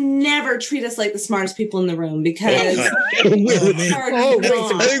never treat us like the smartest people in the room, because I think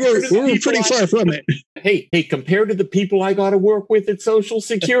we're pretty far from it. Hey, compared to the people I got to work with at Social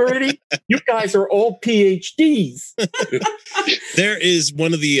Security, you guys are all PhDs. There is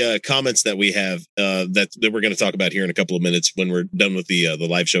one of the comments that we have that we're going to talk about here in a couple of minutes when we're done with the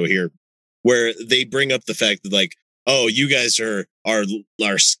live show here, where they bring up the fact that, like, oh, you guys are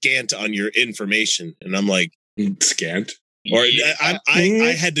scant on your information, and I'm like, scant. Or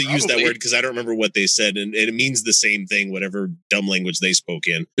I had to use that word because I don't remember what they said, and it means the same thing, whatever dumb language they spoke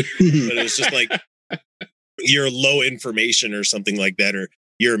in. But it was just like, you're low information or something like that, or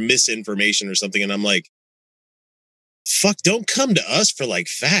you're misinformation or something. And I'm like, fuck, don't come to us for like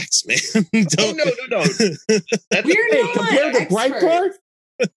facts, man. No. We're not compared to Breitbart.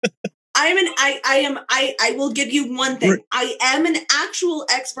 I will give you one thing. I am an actual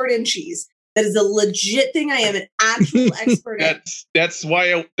expert in cheese. That is a legit thing. I am an actual expert in. That's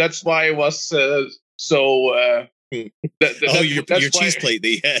why I was so. Your cheese plate that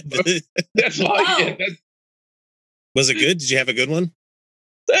you had. That's why. Oh. Yeah, was it good? Did you have a good one?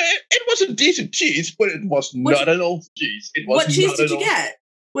 It was a decent cheese, but it was not an old cheese. What cheese did you get?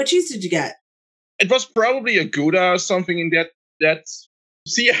 What cheese did you get? It was probably a Gouda or something in that.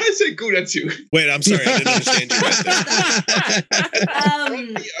 See, I said Gouda too. Wait, I'm sorry, I didn't understand you right there.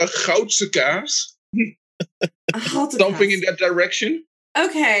 A Goudse kaas. Something in that direction.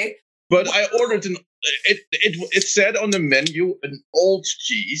 Okay. But I ordered it said on the menu an old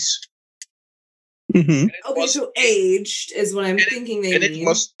cheese. Mm-hmm. Okay, so aged is what I'm thinking they mean. And it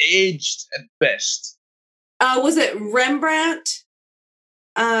was aged at best. Was it Rembrandt?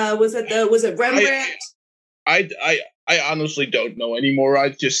 Was it Rembrandt? I honestly don't know anymore. I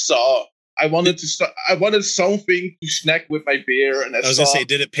just saw. I wanted something to snack with my beer, and I was gonna say,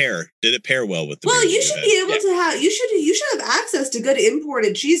 did it pair well with the beer? Well, you should be able to have. You should have access to good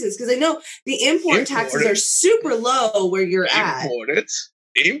imported cheeses, because I know the import taxes are super low where you're at.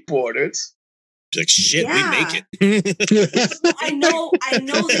 Imported. Like, shit, we make it. I know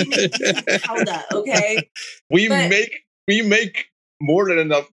they make Gouda, okay? We make more than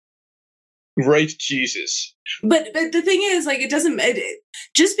enough great cheeses. But the thing is, like,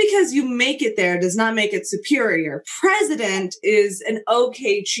 just because you make it there does not make it superior. President is an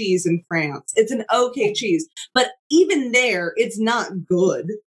okay cheese in France. It's an okay cheese. But even there, it's not good.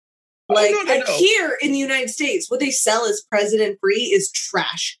 Like, here in the United States, what they sell as President Free is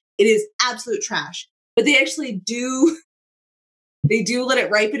trash. It is absolute trash. But they actually do let it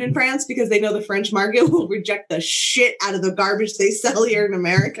ripen in France because they know the French market will reject the shit out of the garbage they sell here in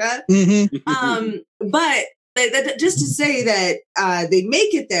America. Mm-hmm. But just to say that they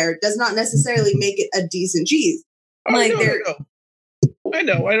make it there does not necessarily make it a decent cheese. I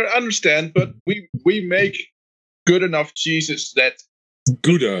know, I understand, but we make good enough cheeses that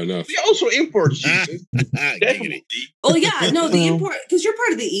Gouda enough. We also import cheeses. Well, yeah, no, the import, because you're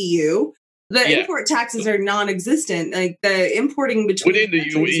part of the EU. The import taxes are non-existent. Like, the importing between within the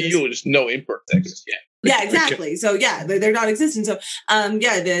EU, there's no import taxes. Yeah, exactly. So yeah, they're non-existent. So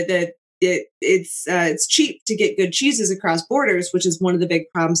it's cheap to get good cheeses across borders, which is one of the big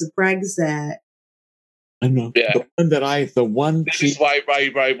problems of Brexit. I know. Yeah. The one This is why I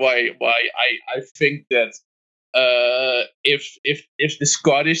think that if the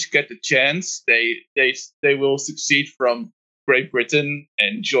Scottish get the chance, they will succeed from Great Britain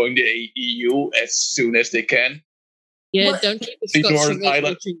and join the EU as soon as they can. Yeah, don't keep the Scots from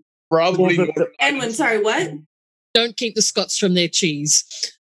their cheese. Probably. Edwin, sorry, what? Don't keep the Scots from their cheese.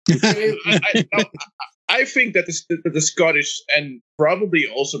 I think that the Scottish and probably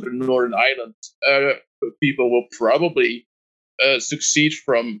also the Northern Ireland people will probably succeed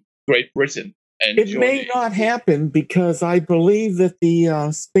from Great Britain. And it may not happen because I believe that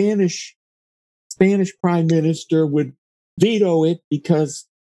the Spanish Prime Minister would veto it because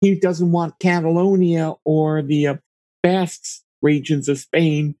he doesn't want Catalonia or the Basque regions of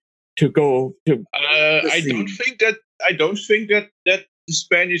Spain to go to. I don't think that the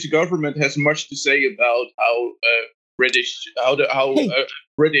Spanish government has much to say about how British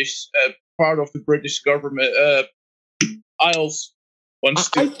part of the British government Isles wants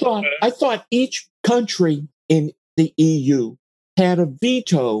to. I thought each country in the EU had a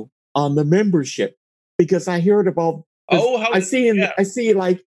veto on the membership because I heard about. I see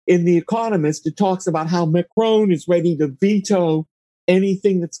like in The Economist, it talks about how Macron is ready to veto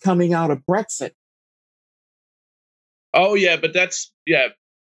anything that's coming out of Brexit. Oh yeah, but that's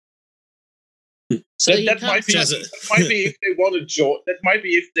So that might be if they want to join. That might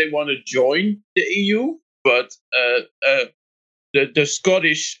be if they want to join the EU, but the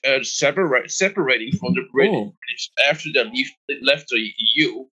Scottish separating from the British after they left the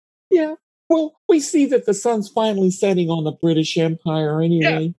EU. Yeah. Well, we see that the sun's finally setting on the British Empire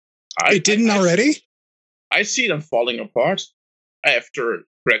anyway. Yeah. It didn't already? I see them falling apart after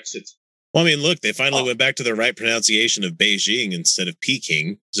Brexit. Well, I mean, look, they finally went back to the right pronunciation of Beijing instead of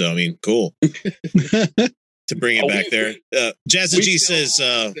Peking. So, I mean, cool. To bring it back there. Jazzy G says,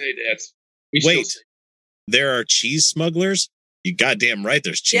 wait, there are cheese smugglers? You goddamn right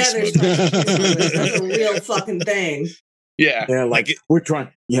there's cheese smugglers. That's a real fucking thing. Yeah. Yeah, we're trying.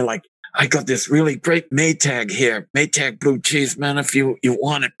 Yeah, like, I got this really great Maytag here. Maytag blue cheese, man. If you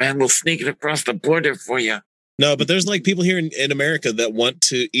want it, man, we'll sneak it across the border for you. No, but there's like people here in America that want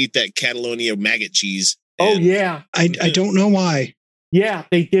to eat that Catalonia maggot cheese. Oh, yeah. I don't know why. Yeah,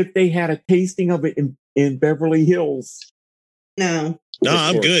 they did. They had a tasting of it in Beverly Hills. No,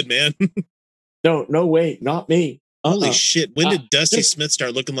 I'm good, man. No way. Not me. Holy shit. When did Dusty Smith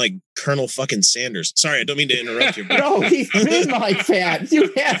start looking like Colonel fucking Sanders? Sorry, I don't mean to interrupt you. No, he's been like that.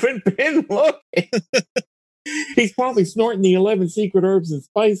 You haven't been looking. He's probably snorting the 11 secret herbs and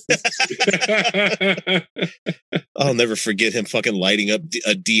spices. I'll never forget him fucking lighting up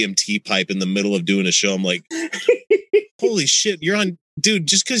a DMT pipe in the middle of doing a show. I'm like, holy shit, you're on, dude,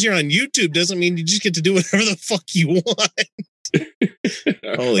 just because you're on YouTube doesn't mean you just get to do whatever the fuck you want.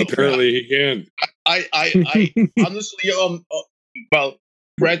 Holy apparently he can. I honestly well,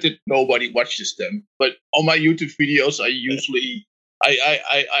 granted nobody watches them, but on my YouTube videos I usually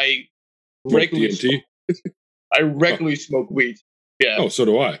I regularly smoke weed. Yeah. Oh, so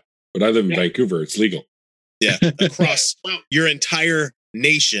do I. But I live in Vancouver. It's legal. Yeah, across your entire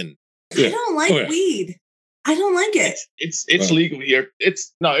nation. I don't like weed. I don't like it. It's legal here.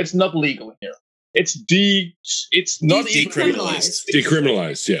 It's not legal here. It's not decriminalized.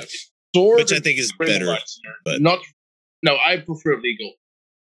 Decriminalized, yes. Which I think is better. But I prefer legal.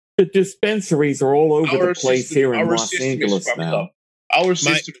 The dispensaries are all over the place here in Los Angeles now. Our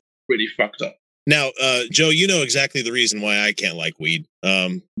system is pretty fucked up. Now, Joe, you know exactly the reason why I can't like weed.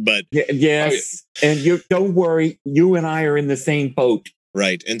 But yes, and you don't worry, you and I are in the same boat.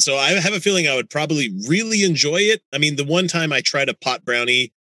 Right. And so I have a feeling I would probably really enjoy it. I mean, the one time I tried a pot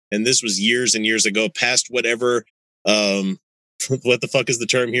brownie, and this was years and years ago, past whatever, what the fuck is the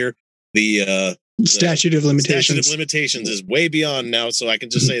term here? The statute of limitations. Statute of limitations is way beyond now, so I can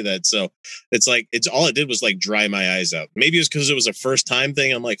just say that. So it's like, all it did was like dry my eyes out. Maybe it was because it was a first time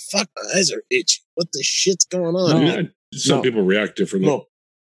thing. I'm like, fuck, my eyes are itchy. What the shit's going on? Some people react differently. Look,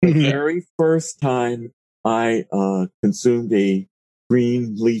 the very first time I consumed a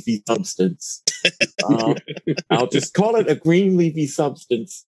green leafy substance, I'll just call it a green leafy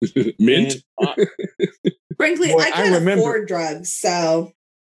substance. Mint. Frankly, I can't afford drugs, so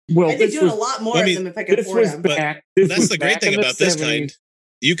I'd be doing a lot more of them if I could afford them. That's the great thing about this kind.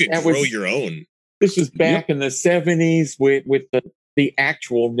 You could grow your own. This was back in the 70s with the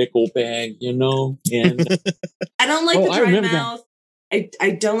actual nickel bag, you know. And I don't like the dry mouth.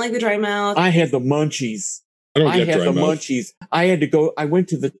 I don't like the dry mouth. I had the munchies. I had the munchies. I went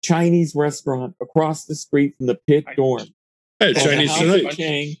to the Chinese restaurant across the street from the pit dorm. Hey, Chinese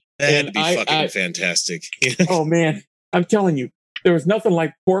tonight. That'd be fucking fantastic. Oh man, I'm telling you, there was nothing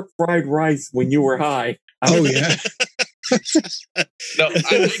like pork fried rice when you were high. Oh yeah. No,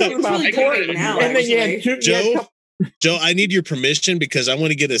 I got it now. And then Joe, I need your permission because I want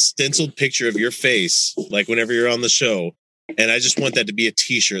to get a stenciled picture of your face, like whenever you're on the show. And I just want that to be a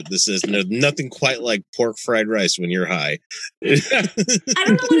t-shirt that says there's nothing quite like pork fried rice when you're high. I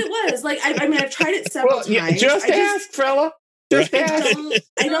don't know what it was. Like, I mean, I've tried it several times. Just ask, fella. Just ask.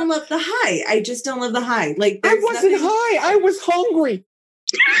 I don't love the high. I just don't love the high. Like, I wasn't high. I was hungry.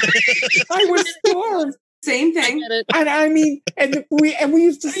 I was starved. Same thing. And I mean, and we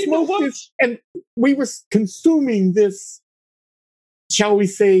used to smoke this, and we were consuming this, shall we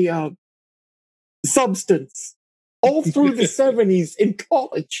say, substance all through the 70s in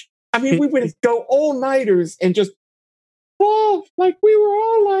college. I mean, we would go all-nighters and just, like we were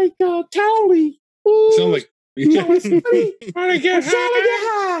all like Towley. Sound like I get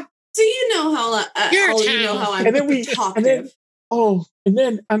high. So you know how I'm talkative.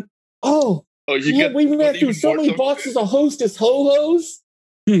 We went through so many boxes of Hostess Ho-Hos.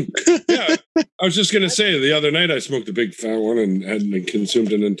 Yeah, I was just gonna say the other night I smoked a big fat one and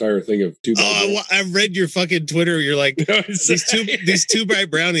consumed an entire thing of 2 Oh, I read your fucking Twitter. You're like these two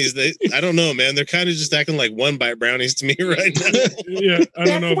bite brownies. I don't know, man. They're kind of just acting like 1 bite brownies to me right now. Yeah, I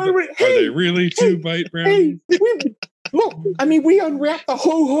don't know. Are they really 2 bite brownies? Look, I mean, we unwrapped the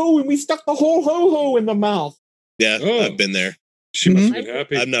ho-ho and we stuck the whole ho-ho in the mouth. Yeah, I've been there. She must have been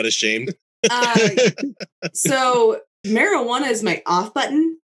happy. I'm not ashamed. So marijuana is my off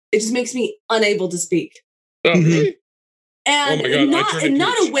button. It just makes me unable to speak. Oh, really? And Oh my God,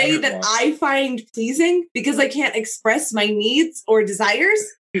 not I a way that Firewalk. I find pleasing because I can't express my needs or desires.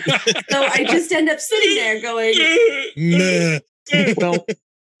 So I just end up sitting there going, Meh. Well,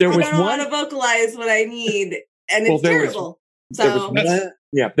 there I was don't know how one. to vocalize what I need, and Well, it's there was- terrible.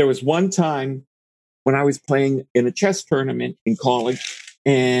 There was one time when I was playing in a chess tournament in college,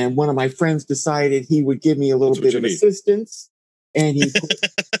 and one of my friends decided he would give me a little That's what bit you of need. assistance, and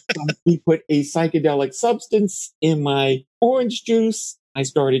he put a psychedelic substance in my orange juice. I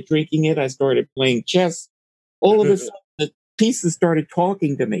started drinking it. I started playing chess. All of a sudden, the pieces started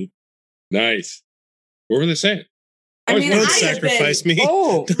talking to me. Nice. What were they saying? I mean, Don't I have sacrifice been me.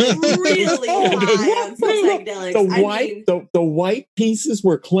 Oh, really high on some psychedelics. the white pieces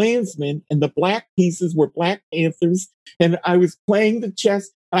were Klansmen and the black pieces were Black Panthers. And I was playing the chess.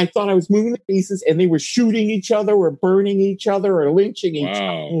 And I thought I was moving the pieces, and they were shooting each other, or burning each other, or lynching each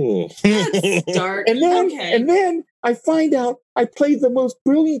other. Wow. That's dark. And then I find out I played the most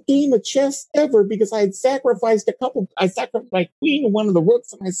brilliant game of chess ever because I had sacrificed I sacrificed my queen and one of the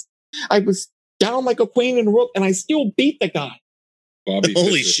rooks, and I was down like a queen and a rook, and I still beat the guy. Bobby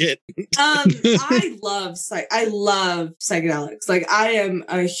Holy Fischer. shit. I love psychedelics. Like, I am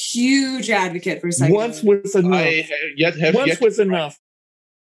a huge advocate for psychedelics. Once was enough. Once was enough.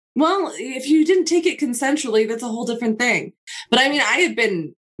 Well, if you didn't take it consensually, that's a whole different thing. But I mean, I have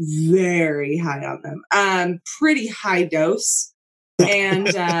been very high on them. Pretty high dose. And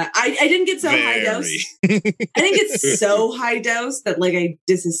I didn't get so high dose. I didn't get so high dose that like I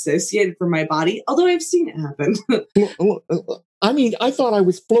disassociated from my body, although I've seen it happen. I mean, I thought I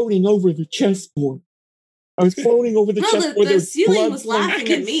was floating over the chessboard. I was floating over the chessboard. The ceiling was laughing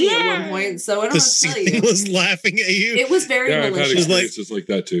at me at one point, so I don't know The what to tell ceiling you. was laughing at you. It was very Yeah, I've had malicious. experiences like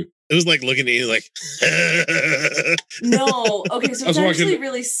that too. It was like looking at you like, No, okay, so I was it's actually walking-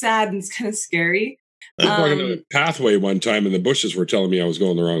 really sad and it's kind of scary. I was walking down a pathway one time, and the bushes were telling me I was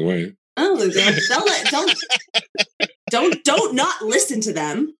going the wrong way. Oh, don't not listen to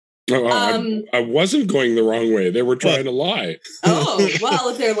them. Oh, I wasn't going the wrong way. They were trying to lie. Oh, well,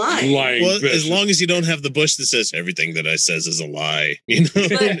 if they're lying. Lying well, bitches. as long as you don't have the bush that says everything that I says is a lie, you know.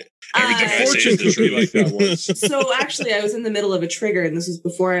 But, Everything I say is the Unfortunately, truth. like that once. So actually, I was in the middle of a trigger, and this was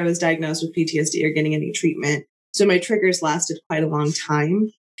before I was diagnosed with PTSD or getting any treatment. So my triggers lasted quite a long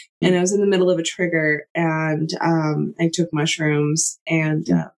time. And I was in the middle of a trigger, and I took mushrooms. And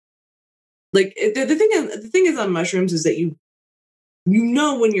like the thing is on mushrooms is that you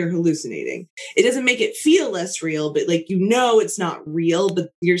know when you're hallucinating. It doesn't make it feel less real, but like it's not real, but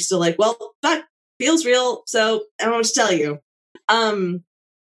you're still like, well, that feels real, so I don't know what to tell you.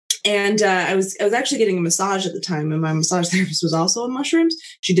 And I was actually getting a massage at the time, and my massage therapist was also on mushrooms.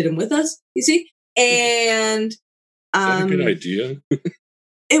 She did them with us, you see. And Is that a good idea?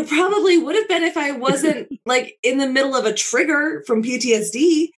 it probably would have been if I wasn't like in the middle of a trigger from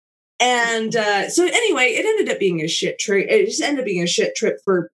PTSD. And so anyway, it ended up being a shit trip. It just ended up being a shit trip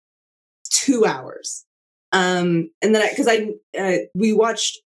for 2 hours. And then we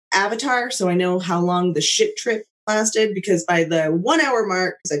watched Avatar, so I know how long the shit trip lasted, because by the 1 hour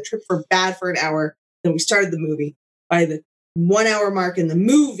mark, because I tripped for an hour, then we started the movie. By the 1 hour mark in the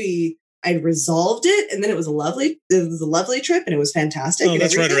movie, I resolved it, and then it was a lovely trip, and it was fantastic. Oh, and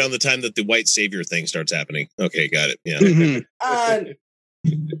that's right everything. around the time that the white savior thing starts happening. Okay, got it. Yeah.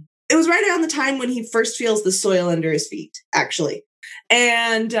 It was right around the time when he first feels the soil under his feet, actually.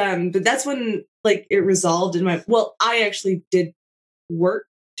 And but that's when like it resolved in my. Well, I actually did work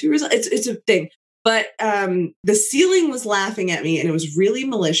to resolve. It's a thing. But the ceiling was laughing at me, and it was really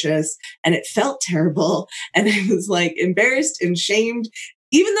malicious, and it felt terrible, and I was like embarrassed and shamed,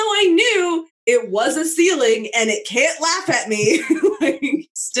 even though I knew it was a ceiling and it can't laugh at me. Like,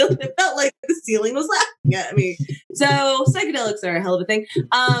 still, it felt like the ceiling was laughing at me. So psychedelics are a hell of a thing.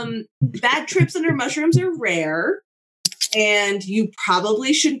 Bad trips under mushrooms are rare, and you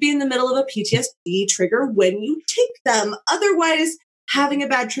probably shouldn't be in the middle of a PTSD trigger when you take them. Otherwise, having a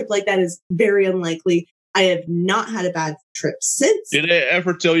bad trip like that is very unlikely. I have not had a bad trip since. Did I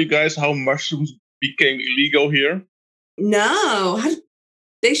ever tell you guys how mushrooms became illegal here? No.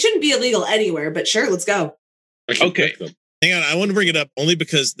 They shouldn't be illegal anywhere, but sure, let's go. Okay. Hang on, I want to bring it up only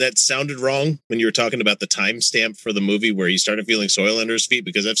because that sounded wrong when you were talking about the timestamp for the movie where he started feeling soil under his feet,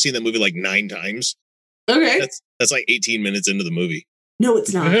 because I've seen that movie like 9 times. Okay. That's like 18 minutes into the movie. No,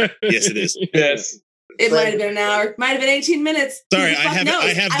 it's not. Yes, it is. Yes. It might have been an hour. Might have been 18 minutes. Sorry, I have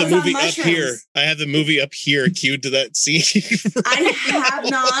the movie up here. I have the movie up here queued to that scene. I have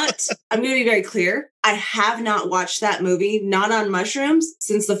not. I'm going to be very clear. I have not watched that movie, not on mushrooms,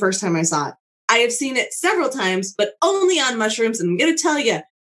 since the first time I saw it. I have seen it several times, but only on mushrooms. And I'm going to tell you,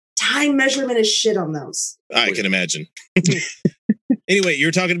 time measurement is shit on those. I can imagine. Anyway,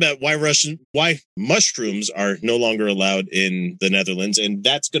 you're talking about why mushrooms are no longer allowed in the Netherlands, and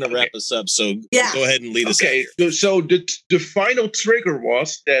that's going to wrap us up. So go ahead and lead us. Okay, so the final trigger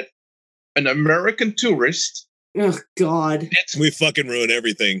was that an American tourist. Oh God, we fucking ruin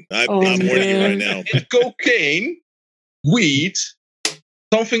everything. I'm warning you right now. Cocaine, weed,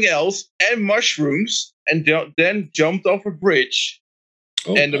 something else, and mushrooms, and then jumped off a bridge,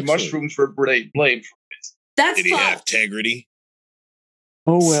 and the mushrooms were blamed for it. That's did he have integrity?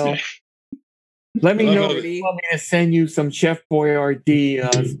 Oh, well. Let me know if you want me to send you some Chef Boyardee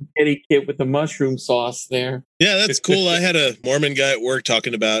spaghetti kit with the mushroom sauce there. Yeah, that's cool. I had a Mormon guy at work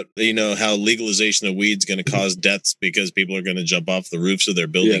talking about, how legalization of weed's going to cause deaths because people are going to jump off the roofs of their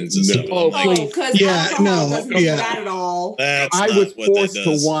buildings and stuff. Because alcohol doesn't do that at all. I was forced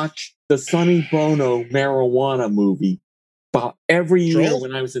to watch the Sonny Bono marijuana movie about every year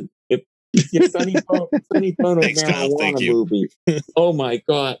when I was in Sonny Bono marijuana movie. Oh my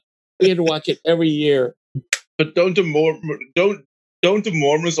God. We had to watch it every year. But don't the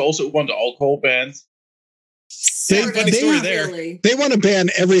Mormons also want the alcohol bans? They want to ban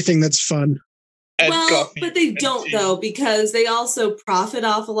everything that's fun. Well, but they don't though, because they also profit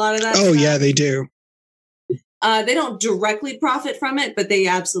off a lot of that. Oh yeah, they do. They don't directly profit from it, but they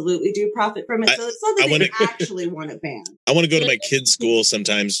absolutely do profit from it. So it's not that they actually want it banned. I want to go to my kids' school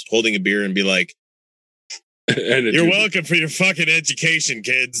sometimes holding a beer and be like, you're welcome for your fucking education,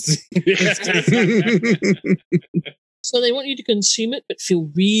 kids. So they want you to consume it, but feel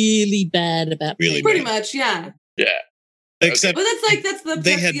really bad about it. Pretty much, yeah. Yeah. Except, but that's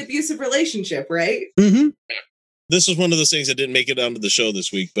the abusive relationship, right? Mm-hmm. This was one of those things that didn't make it onto the show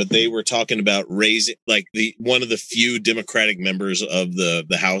this week, but they were talking about raising, one of the few Democratic members of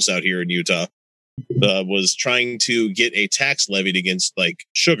the House out here in Utah was trying to get a tax levied against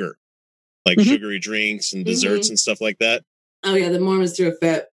sugar, sugary drinks and desserts and stuff like that. Oh yeah, the Mormons threw a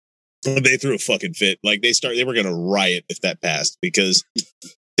fit. They threw a fucking fit. They were going to riot if that passed because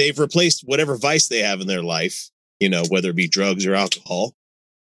they've replaced whatever vice they have in their life, whether it be drugs or alcohol,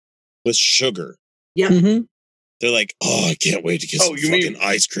 with sugar. Yep. Mm-hmm. They're like, oh, I can't wait to get some fucking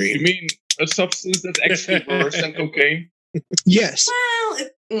ice cream. You mean a substance that's actually worse than cocaine? Yes.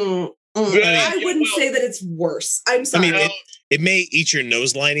 Well, I wouldn't say that it's worse. I'm sorry. I mean, it may eat your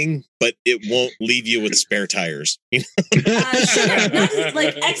nose lining, but it won't leave you with spare tires. Sugar,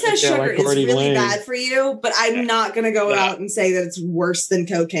 excess sugar is really bad for you, but I'm not going to go out and say that it's worse than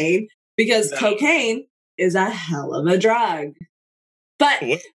cocaine because cocaine is a hell of a drug. But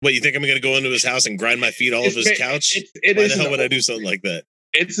what you think I'm going to go into his house and grind my feet all over his couch? Why the hell would I do something like that?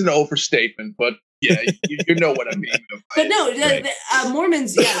 It's an overstatement, but yeah, you know what I mean. But no, the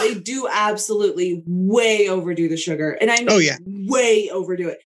Mormons, they do absolutely way overdo the sugar, and I mean, way overdo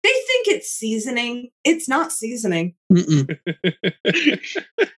it. They think it's seasoning. It's not seasoning. Mm-mm.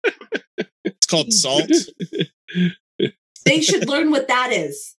 It's called salt. They should learn what that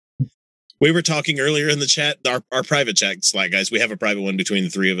is. We were talking earlier in the chat, our private chat, Slack guys. We have a private one between the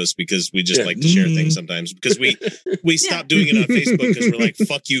three of us because we just like to share things sometimes. Because we stopped doing it on Facebook because we're like,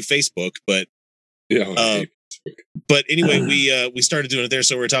 "Fuck you, Facebook." But but anyway, we started doing it there.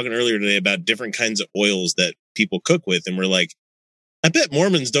 So we were talking earlier today about different kinds of oils that people cook with, and we're like, I bet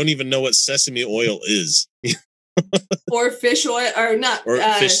Mormons don't even know what sesame oil is, or fish oil, or not, or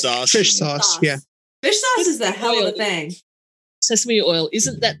fish sauce. Fish sauce, yeah. Fish sauce is the hell of a thing. Sesame oil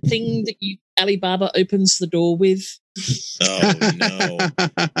isn't that thing that Alibaba opens the door with? Oh no.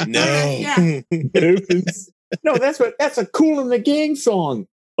 Yeah. No, that's a Kool and the Gang song.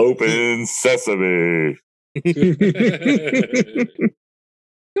 Open sesame.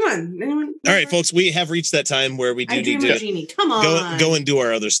 Come on. Anyone? All right, folks, we have reached that time where we do need to genie. Come on. Go and do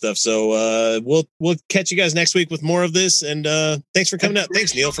our other stuff. So we'll catch you guys next week with more of this. And thanks for coming out.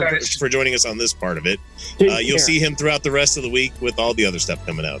 Thanks, Neil, for joining us on this part of it. You'll see him throughout the rest of the week with all the other stuff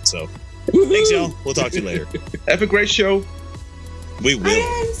coming out. So thanks, y'all. We'll talk to you later. Have a great show. We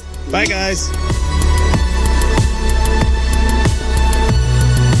will. Bye, guys.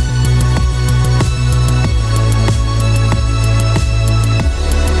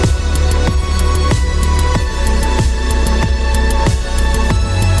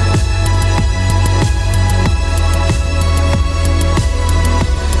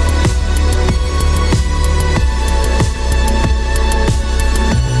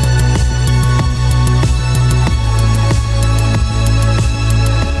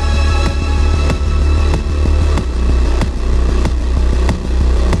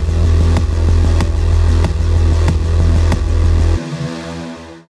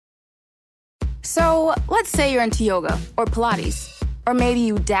 So let's say you're into yoga or Pilates, or maybe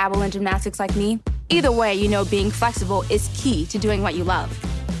you dabble in gymnastics like me. Either way, you know being flexible is key to doing what you love.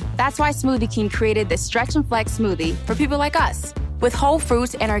 That's why Smoothie King created the Stretch and Flex smoothie for people like us, with whole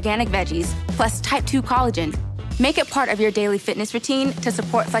fruits and organic veggies, plus type 2 collagen. Make it part of your daily fitness routine to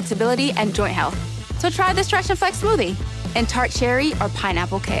support flexibility and joint health. So try the Stretch and Flex smoothie in tart cherry or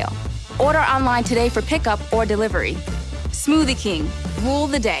pineapple kale. Order online today for pickup or delivery. Smoothie King, rule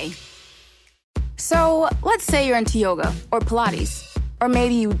the day. So let's say you're into yoga or Pilates, or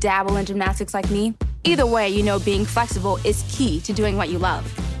maybe you dabble in gymnastics like me. Either way, you know being flexible is key to doing what you love.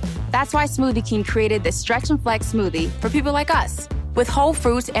 That's why Smoothie King created the Stretch and Flex smoothie for people like us, with whole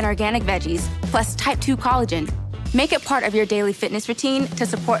fruits and organic veggies, plus type 2 collagen. Make it part of your daily fitness routine to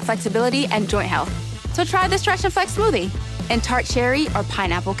support flexibility and joint health. So try the Stretch and Flex smoothie in tart cherry or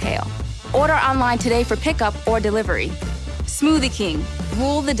pineapple kale. Order online today for pickup or delivery. Smoothie King,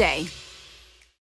 rule the day.